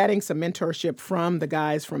 They're adding some mentorship from the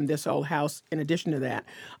guys from This Old House in addition to that.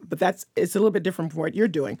 But it's a little bit different from what you're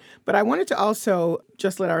doing. But I wanted to also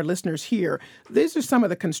just let our listeners hear, these are some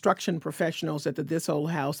of the construction professionals that the This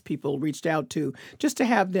Old House people reached out to, just to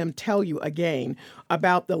have them tell you again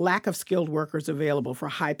about the lack of skilled workers available for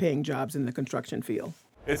high-paying jobs in the construction field.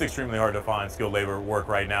 It's extremely hard to find skilled labor work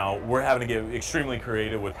right now. We're having to get extremely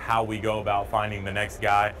creative with how we go about finding the next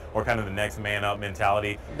guy or kind of the next man up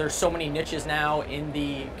mentality. There's so many niches now in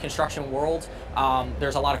the construction world.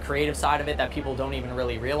 There's a lot of creative side of it that people don't even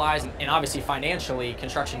really realize. And obviously financially,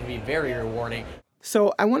 construction can be very rewarding.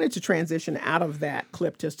 So I wanted to transition out of that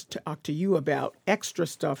clip just to talk to you about extra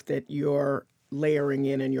stuff that you're layering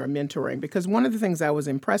in and your mentoring, because one of the things I was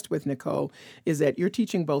impressed with, Nicole, is that you're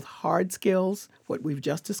teaching both hard skills, what we've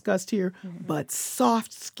just discussed here, but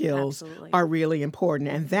soft skills are really important,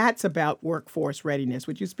 and that's about workforce readiness.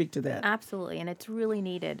 Would you speak to that? Absolutely, and it's really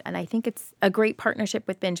needed, and I think it's a great partnership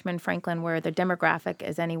with Benjamin Franklin where the demographic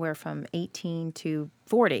is anywhere from 18 to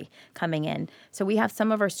 40 coming in. So we have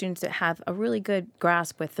some of our students that have a really good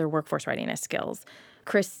grasp with their workforce readiness skills.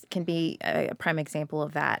 Chris can be a prime example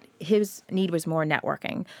of that. His need was more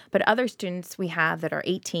networking. But other students we have that are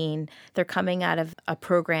 18, they're coming out of a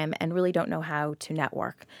program and really don't know how to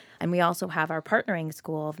network. And we also have our partnering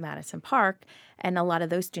school of Madison Park, and a lot of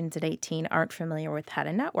those students at 18 aren't familiar with how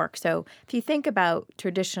to network. So if you think about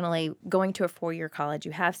traditionally going to a four-year college,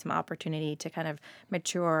 you have some opportunity to kind of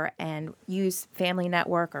mature and use family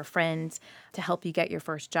network or friends to help you get your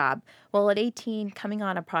first job. Well, at 18, coming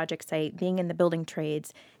on a project site, being in the building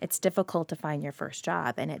trades, it's difficult to find your first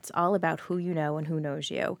job, and it's all about who you know and who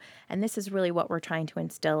knows you. And this is really what we're trying to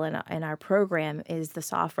instill in our program is the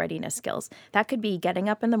soft readiness skills. That could be getting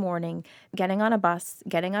up in the morning, getting on a bus,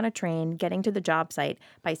 getting on a train, getting to the job site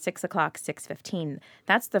by 6 o'clock, 6:15.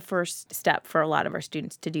 That's the first step for a lot of our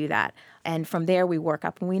students to do that. And from there, we work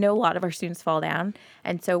up. And we know a lot of our students fall down.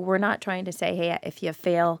 And so we're not trying to say, hey, if you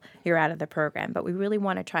fail, you're out of the program. But we really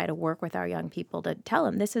want to try to work with our young people to tell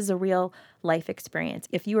them this is a real life experience.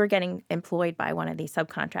 If you were getting employed by one of these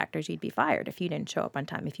subcontractors, you'd be fired if you didn't show up on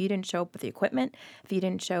time, if you didn't show up with the equipment, if you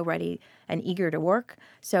didn't show ready and eager to work.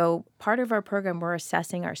 So part of our program, we're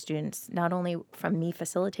assessing our students, not only from me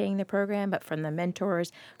facilitating the program, but from the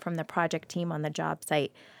mentors, from the project team on the job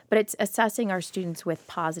site. But it's assessing our students with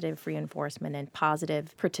positive reinforcement and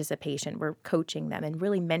positive participation. We're coaching them and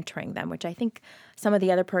really mentoring them, which I think some of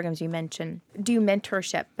the other programs you mentioned do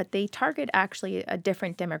mentorship, but they target actually a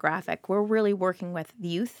different demographic. We're really working with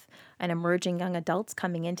youth and emerging young adults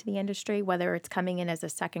coming into the industry, whether it's coming in as a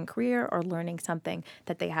second career or learning something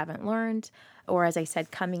that they haven't learned, or as I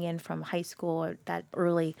said, coming in from high school or that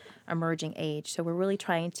early emerging age. So we're really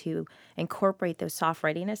trying to incorporate those soft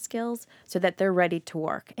readiness skills so that they're ready to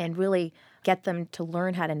work and really get them to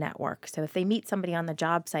learn how to network. So if they meet somebody on the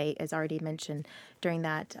job site, as already mentioned during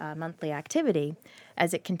that monthly activity,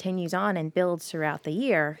 as it continues on and builds throughout the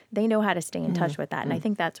year, they know how to stay in touch with that. And I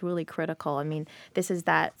think that's really critical. I mean, this is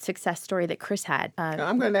that success story that Chris had.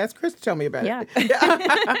 I'm going to ask Chris to tell me about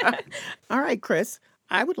it. All right, Chris.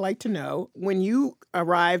 I would like to know when you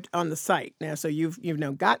arrived on the site. Now, so you've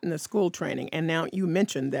now gotten the school training, and now you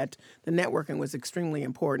mentioned that the networking was extremely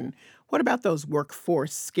important. What about those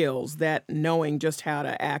workforce skills, that knowing just how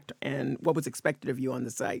to act and what was expected of you on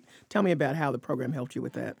the site? Tell me about how the program helped you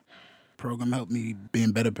with that. program helped me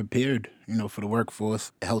being better prepared, for the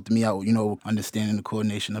workforce. It helped me out, understanding the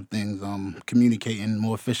coordination of things, communicating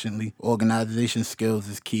more efficiently. Organization skills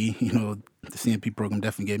is key. The CMP program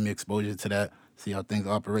definitely gave me exposure to that. See how things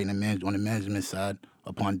operate on the management side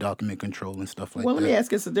upon document control and stuff like that. Well, let me ask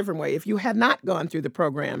this a different way. If you had not gone through the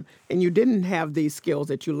program and you didn't have these skills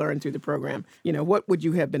that you learned through the program, what would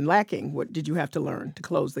you have been lacking? What did you have to learn to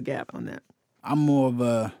close the gap on that? I'm more of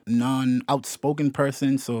a non-outspoken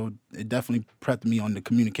person, so it definitely prepped me on the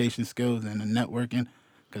communication skills and the networking,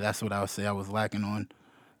 because that's what I would say I was lacking on.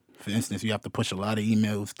 For instance, you have to push a lot of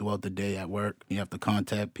emails throughout the day at work. You have to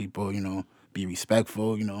contact people, be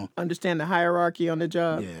respectful, Understand the hierarchy on the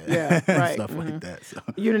job. Yeah, right. Stuff like that. So.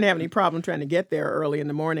 You didn't have any problem trying to get there early in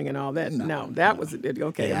the morning and all that? No, that was it.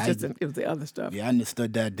 Okay, Yeah, it was the other stuff. Yeah, I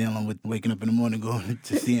understood that dealing with waking up in the morning, going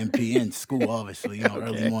to CMP and school, obviously,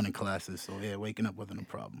 early morning classes. So, yeah, waking up wasn't a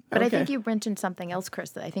problem. But I think you mentioned something else, Chris,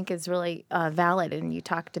 that I think is really valid. And you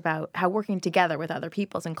talked about how working together with other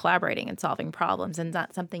peoples and collaborating and solving problems. And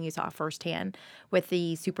that's something you saw firsthand with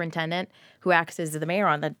the superintendent who acts as the mayor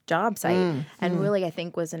on the job site. And really, I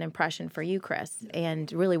think, was an impression for you, Chris,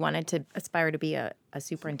 and really wanted to aspire to be a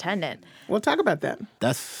superintendent. Well, talk about that.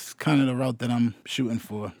 That's kind of the route that I'm shooting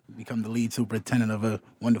for, become the lead superintendent of a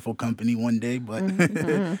wonderful company one day. But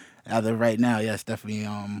as of right now, yes, definitely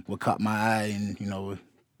what caught my eye and, what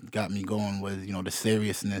got me going was, the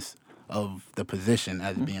seriousness of the position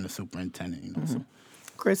as being a superintendent, So.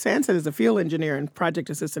 Chris Hansen is a field engineer and project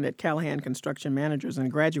assistant at Callahan Construction Managers and a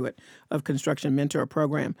graduate of Construction Mentor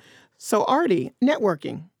Program. So, Artie,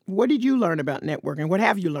 networking. What did you learn about networking? What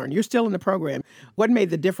have you learned? You're still in the program. What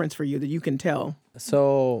made the difference for you that you can tell?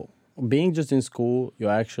 So, being just in school, you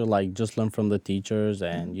actually just learn from the teachers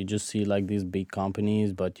and you just see these big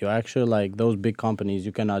companies, but you actually those big companies,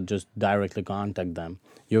 you cannot just directly contact them.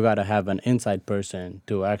 You got to have an inside person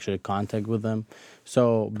to actually contact with them.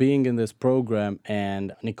 So being in this program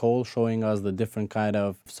and Nicole showing us the different kind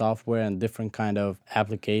of software and different kind of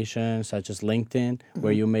applications such as LinkedIn,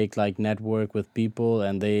 where you make network with people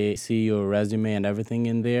and they see your resume and everything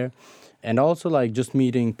in there. And also just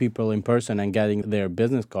meeting people in person and getting their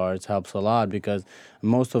business cards helps a lot, because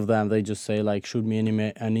most of them, they just say shoot me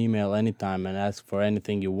an email anytime and ask for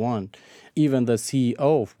anything you want. Even the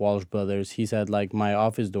CEO of Walsh Brothers, he said my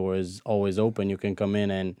office door is always open. You can come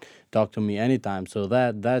in and talk to me anytime. So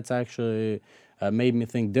that's actually made me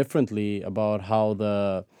think differently about how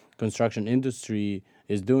the construction industry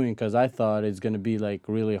is doing, because I thought it's going to be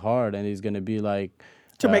really hard and it's going to be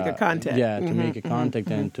to make a contact. Yeah, to make a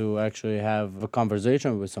contact and to actually have a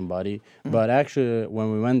conversation with somebody. But actually,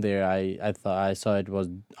 when we went there, I saw it was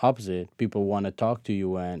opposite. People want to talk to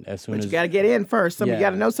you, and as soon as you got to get in first, you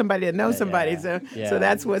got to know somebody to know somebody. So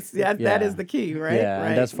that's that is the key, right? Yeah,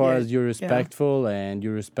 right. And as far as you're respectful and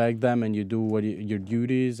you respect them and you do your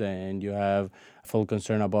duties and you have full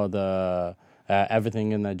concern about the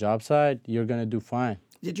everything in the job site, you're gonna do fine.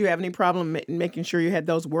 Did you have any problem making sure you had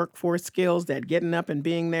those workforce skills, that getting up and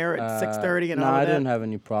being there at 6:30 and all of that? No, I didn't have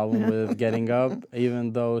any problem with getting up,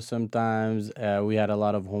 even though sometimes we had a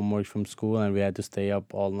lot of homework from school and we had to stay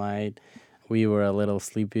up all night. We were a little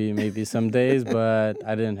sleepy maybe some days, but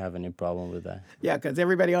I didn't have any problem with that. Yeah, because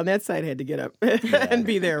everybody on that side had to get up and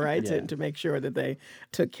be there, right, to make sure that they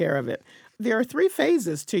took care of it. There are 3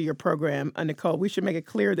 phases to your program, Nicole. We should make it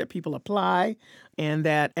clear that people apply and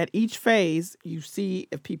that at each phase, you see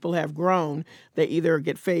if people have grown, they either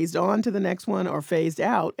get phased on to the next one or phased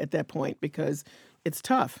out at that point, because it's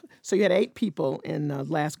tough. So you had 8 people in the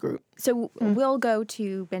last group. So we'll go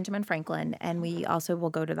to Benjamin Franklin, and we also will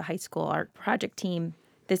go to the high school. Our project team,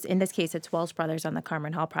 in this case, it's Walsh Brothers on the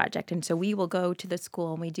Carmen Hall project. And so we will go to the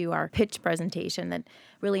school and we do our pitch presentation that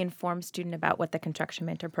really informs students about what the Construction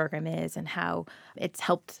Mentor Program is and how it's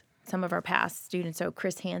helped some of our past students. So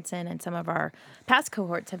Chris Hansen and some of our past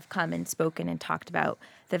cohorts have come and spoken and talked about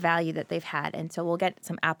the value that they've had. And so we'll get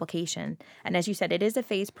some application. And as you said, it is a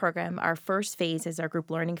phase program. Our first phase is our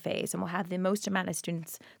group learning phase. And we'll have the most amount of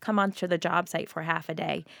students come onto the job site for half a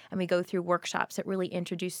day. And we go through workshops that really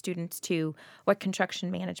introduce students to what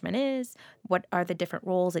construction management is, what are the different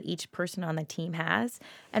roles that each person on the team has,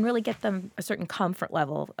 and really get them a certain comfort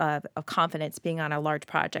level of confidence being on a large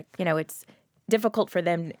project. It's difficult for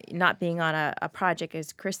them not being on a project,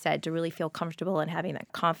 as Chris said, to really feel comfortable and having that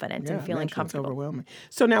confidence and feeling comfortable. It's overwhelming.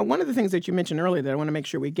 So now one of the things that you mentioned earlier that I want to make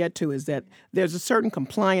sure we get to is that there's a certain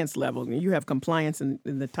compliance level. You have compliance in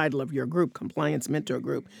the title of your group, Compliance Mentor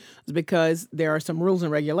Group, because there are some rules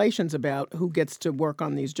and regulations about who gets to work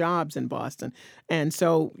on these jobs in Boston. And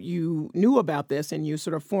so you knew about this and you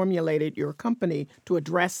sort of formulated your company to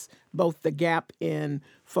address both the gap in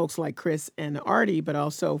folks like Chris and Artie, but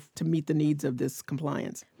also to meet the needs of this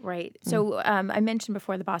compliance. Right. So I mentioned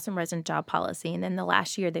before the Boston resident job policy, and then the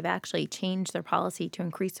last year they've actually changed their policy to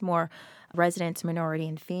increase more residents, minority,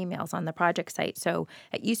 and females on the project site. So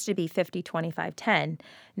it used to be 50, 25, 10.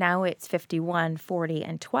 Now it's 51, 40,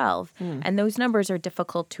 and 12. And those numbers are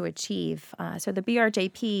difficult to achieve. So the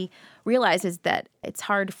BRJP realizes that it's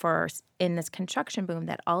hard for, in this construction boom,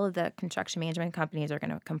 that all of the construction management companies are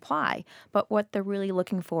going to comply. But what they're really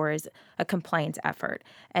looking for is a compliance effort.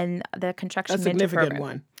 And the construction a significant program,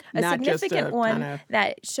 one. A Not significant just a one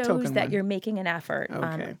that shows that one. you're making an effort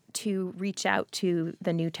to reach out to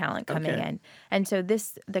the new talent coming in. And so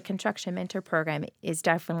the Construction Mentor Program is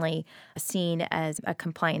definitely seen as a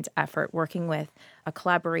compliance effort, working with a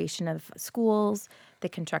collaboration of schools, the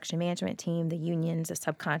construction management team, the unions, the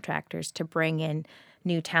subcontractors to bring in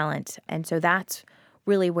new talent. And so that's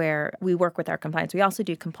really where we work with our compliance. We also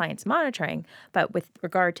do compliance monitoring, but with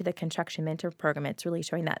regard to the Construction Mentor Program, it's really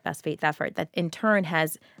showing that best faith effort that in turn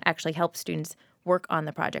has actually helped students work on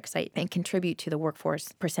the project site and contribute to the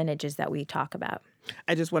workforce percentages that we talk about.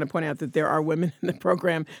 I just want to point out that there are women in the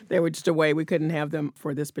program. They were just away. We couldn't have them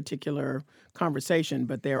for this particular conversation,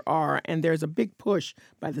 but there are. And there's a big push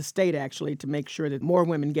by the state, actually, to make sure that more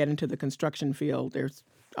women get into the construction field. There's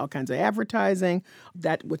all kinds of advertising.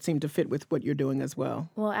 That would seem to fit with what you're doing as well.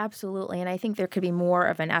 Well, absolutely. And I think there could be more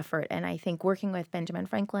of an effort. And I think working with Benjamin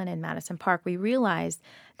Franklin and Madison Park, we realized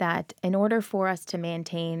that in order for us to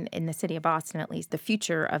maintain, in the city of Boston at least, the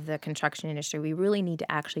future of the construction industry, we really need to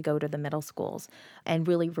actually go to the middle schools and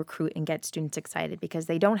really recruit and get students excited because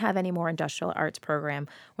they don't have any more industrial arts program.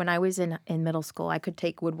 When I was in middle school, I could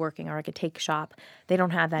take woodworking or I could take shop. They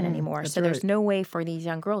don't have that anymore. So there's no way for these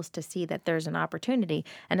young girls to see that there's an opportunity.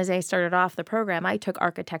 And as I started off the program, I took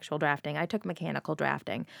architectural drafting. I took mechanical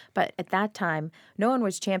drafting. But at that time, no one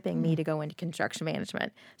was championing me to go into construction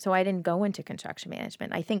management. So I didn't go into construction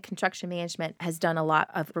management. I think construction management has done a lot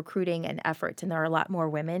of recruiting and efforts, and there are a lot more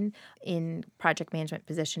women in project management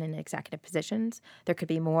position and executive positions. There could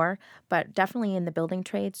be more, but definitely in the building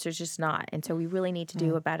trades, there's just not. And so we really need to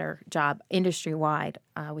do a better job industry-wide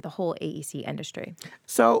with the whole AEC industry.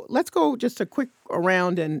 So let's go just a quick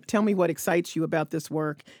around and tell me what excites you about this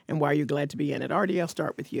work and why you're glad to be in it. Artie, I'll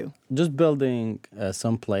start with you. Just building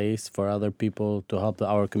some place for other people to help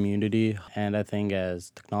our community. And I think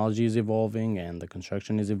as technology is evolving and the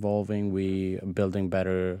construction is evolving, we are building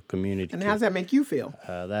better community. And how does that make you feel?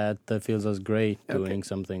 That feels us great doing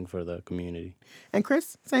something for the community. And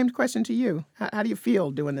Chris, same question to you. How do you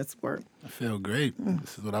feel doing this work? I feel great.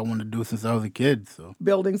 This is what I wanted to do since I was a kid. So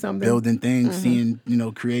building something, building things, seeing,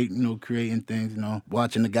 creating things,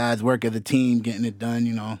 watching the guys work as a team, getting it done.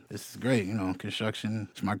 This is great. Construction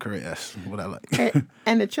is my career. That's what I like.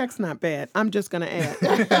 And the check's not bad. I'm just going to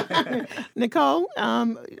add. Nicole,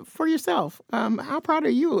 for yourself, how proud are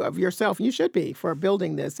you of yourself? You should be, for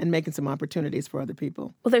building this and making some opportunities for other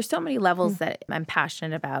people. Well, there's so many levels that I'm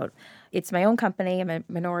passionate about. It's my own company. I'm a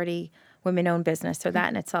minority women-owned business, so that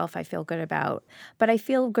in itself I feel good about. But I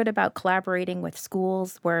feel good about collaborating with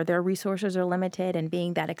schools where their resources are limited and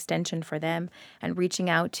being that extension for them and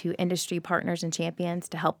reaching out to industry partners and champions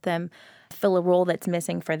to help them fill a role that's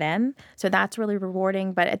missing for them. So that's really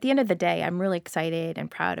rewarding. But at the end of the day, I'm really excited and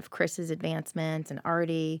proud of Chris's advancements and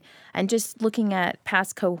Artie, and just looking at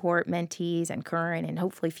past cohort mentees and current and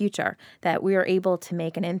hopefully future, that we are able to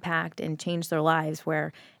make an impact and change their lives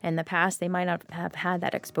where in the past they might not have had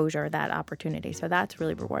that exposure, that opportunity. So that's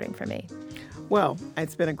really rewarding for me. Well,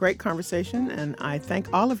 it's been a great conversation, and I thank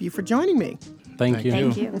all of you for joining me. Thank you.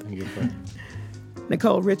 Thank you. Thank you.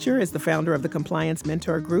 Nicole Richer is the founder of the Compliance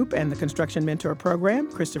Mentor Group and the Construction Mentor Program.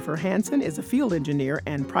 Christopher Hansen is a field engineer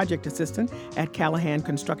and project assistant at Callahan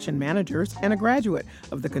Construction Managers and a graduate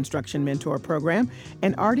of the Construction Mentor Program.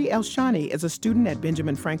 And Artie Elshani is a student at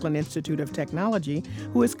Benjamin Franklin Institute of Technology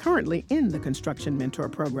who is currently in the Construction Mentor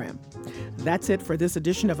Program. That's it for this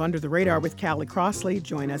edition of Under the Radar with Callie Crossley.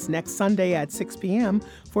 Join us next Sunday at 6 p.m.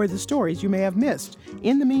 for the stories you may have missed.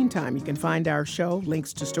 In the meantime, you can find our show,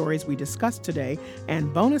 links to stories we discussed today,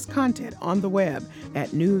 and bonus content on the web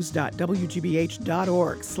at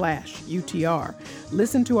news.wgbh.org/UTR.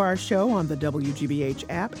 Listen to our show on the WGBH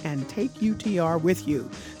app and take UTR with you.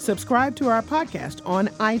 Subscribe to our podcast on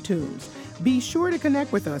iTunes. Be sure to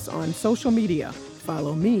connect with us on social media.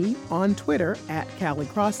 Follow me on Twitter at Callie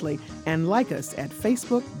Crossley and like us at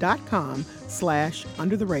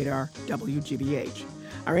facebook.com/UnderTheRadarWGBH.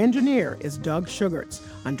 Our engineer is Doug Sugarts.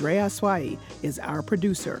 Andrea Swai is our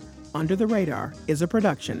producer. Under the Radar is a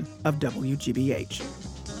production of WGBH.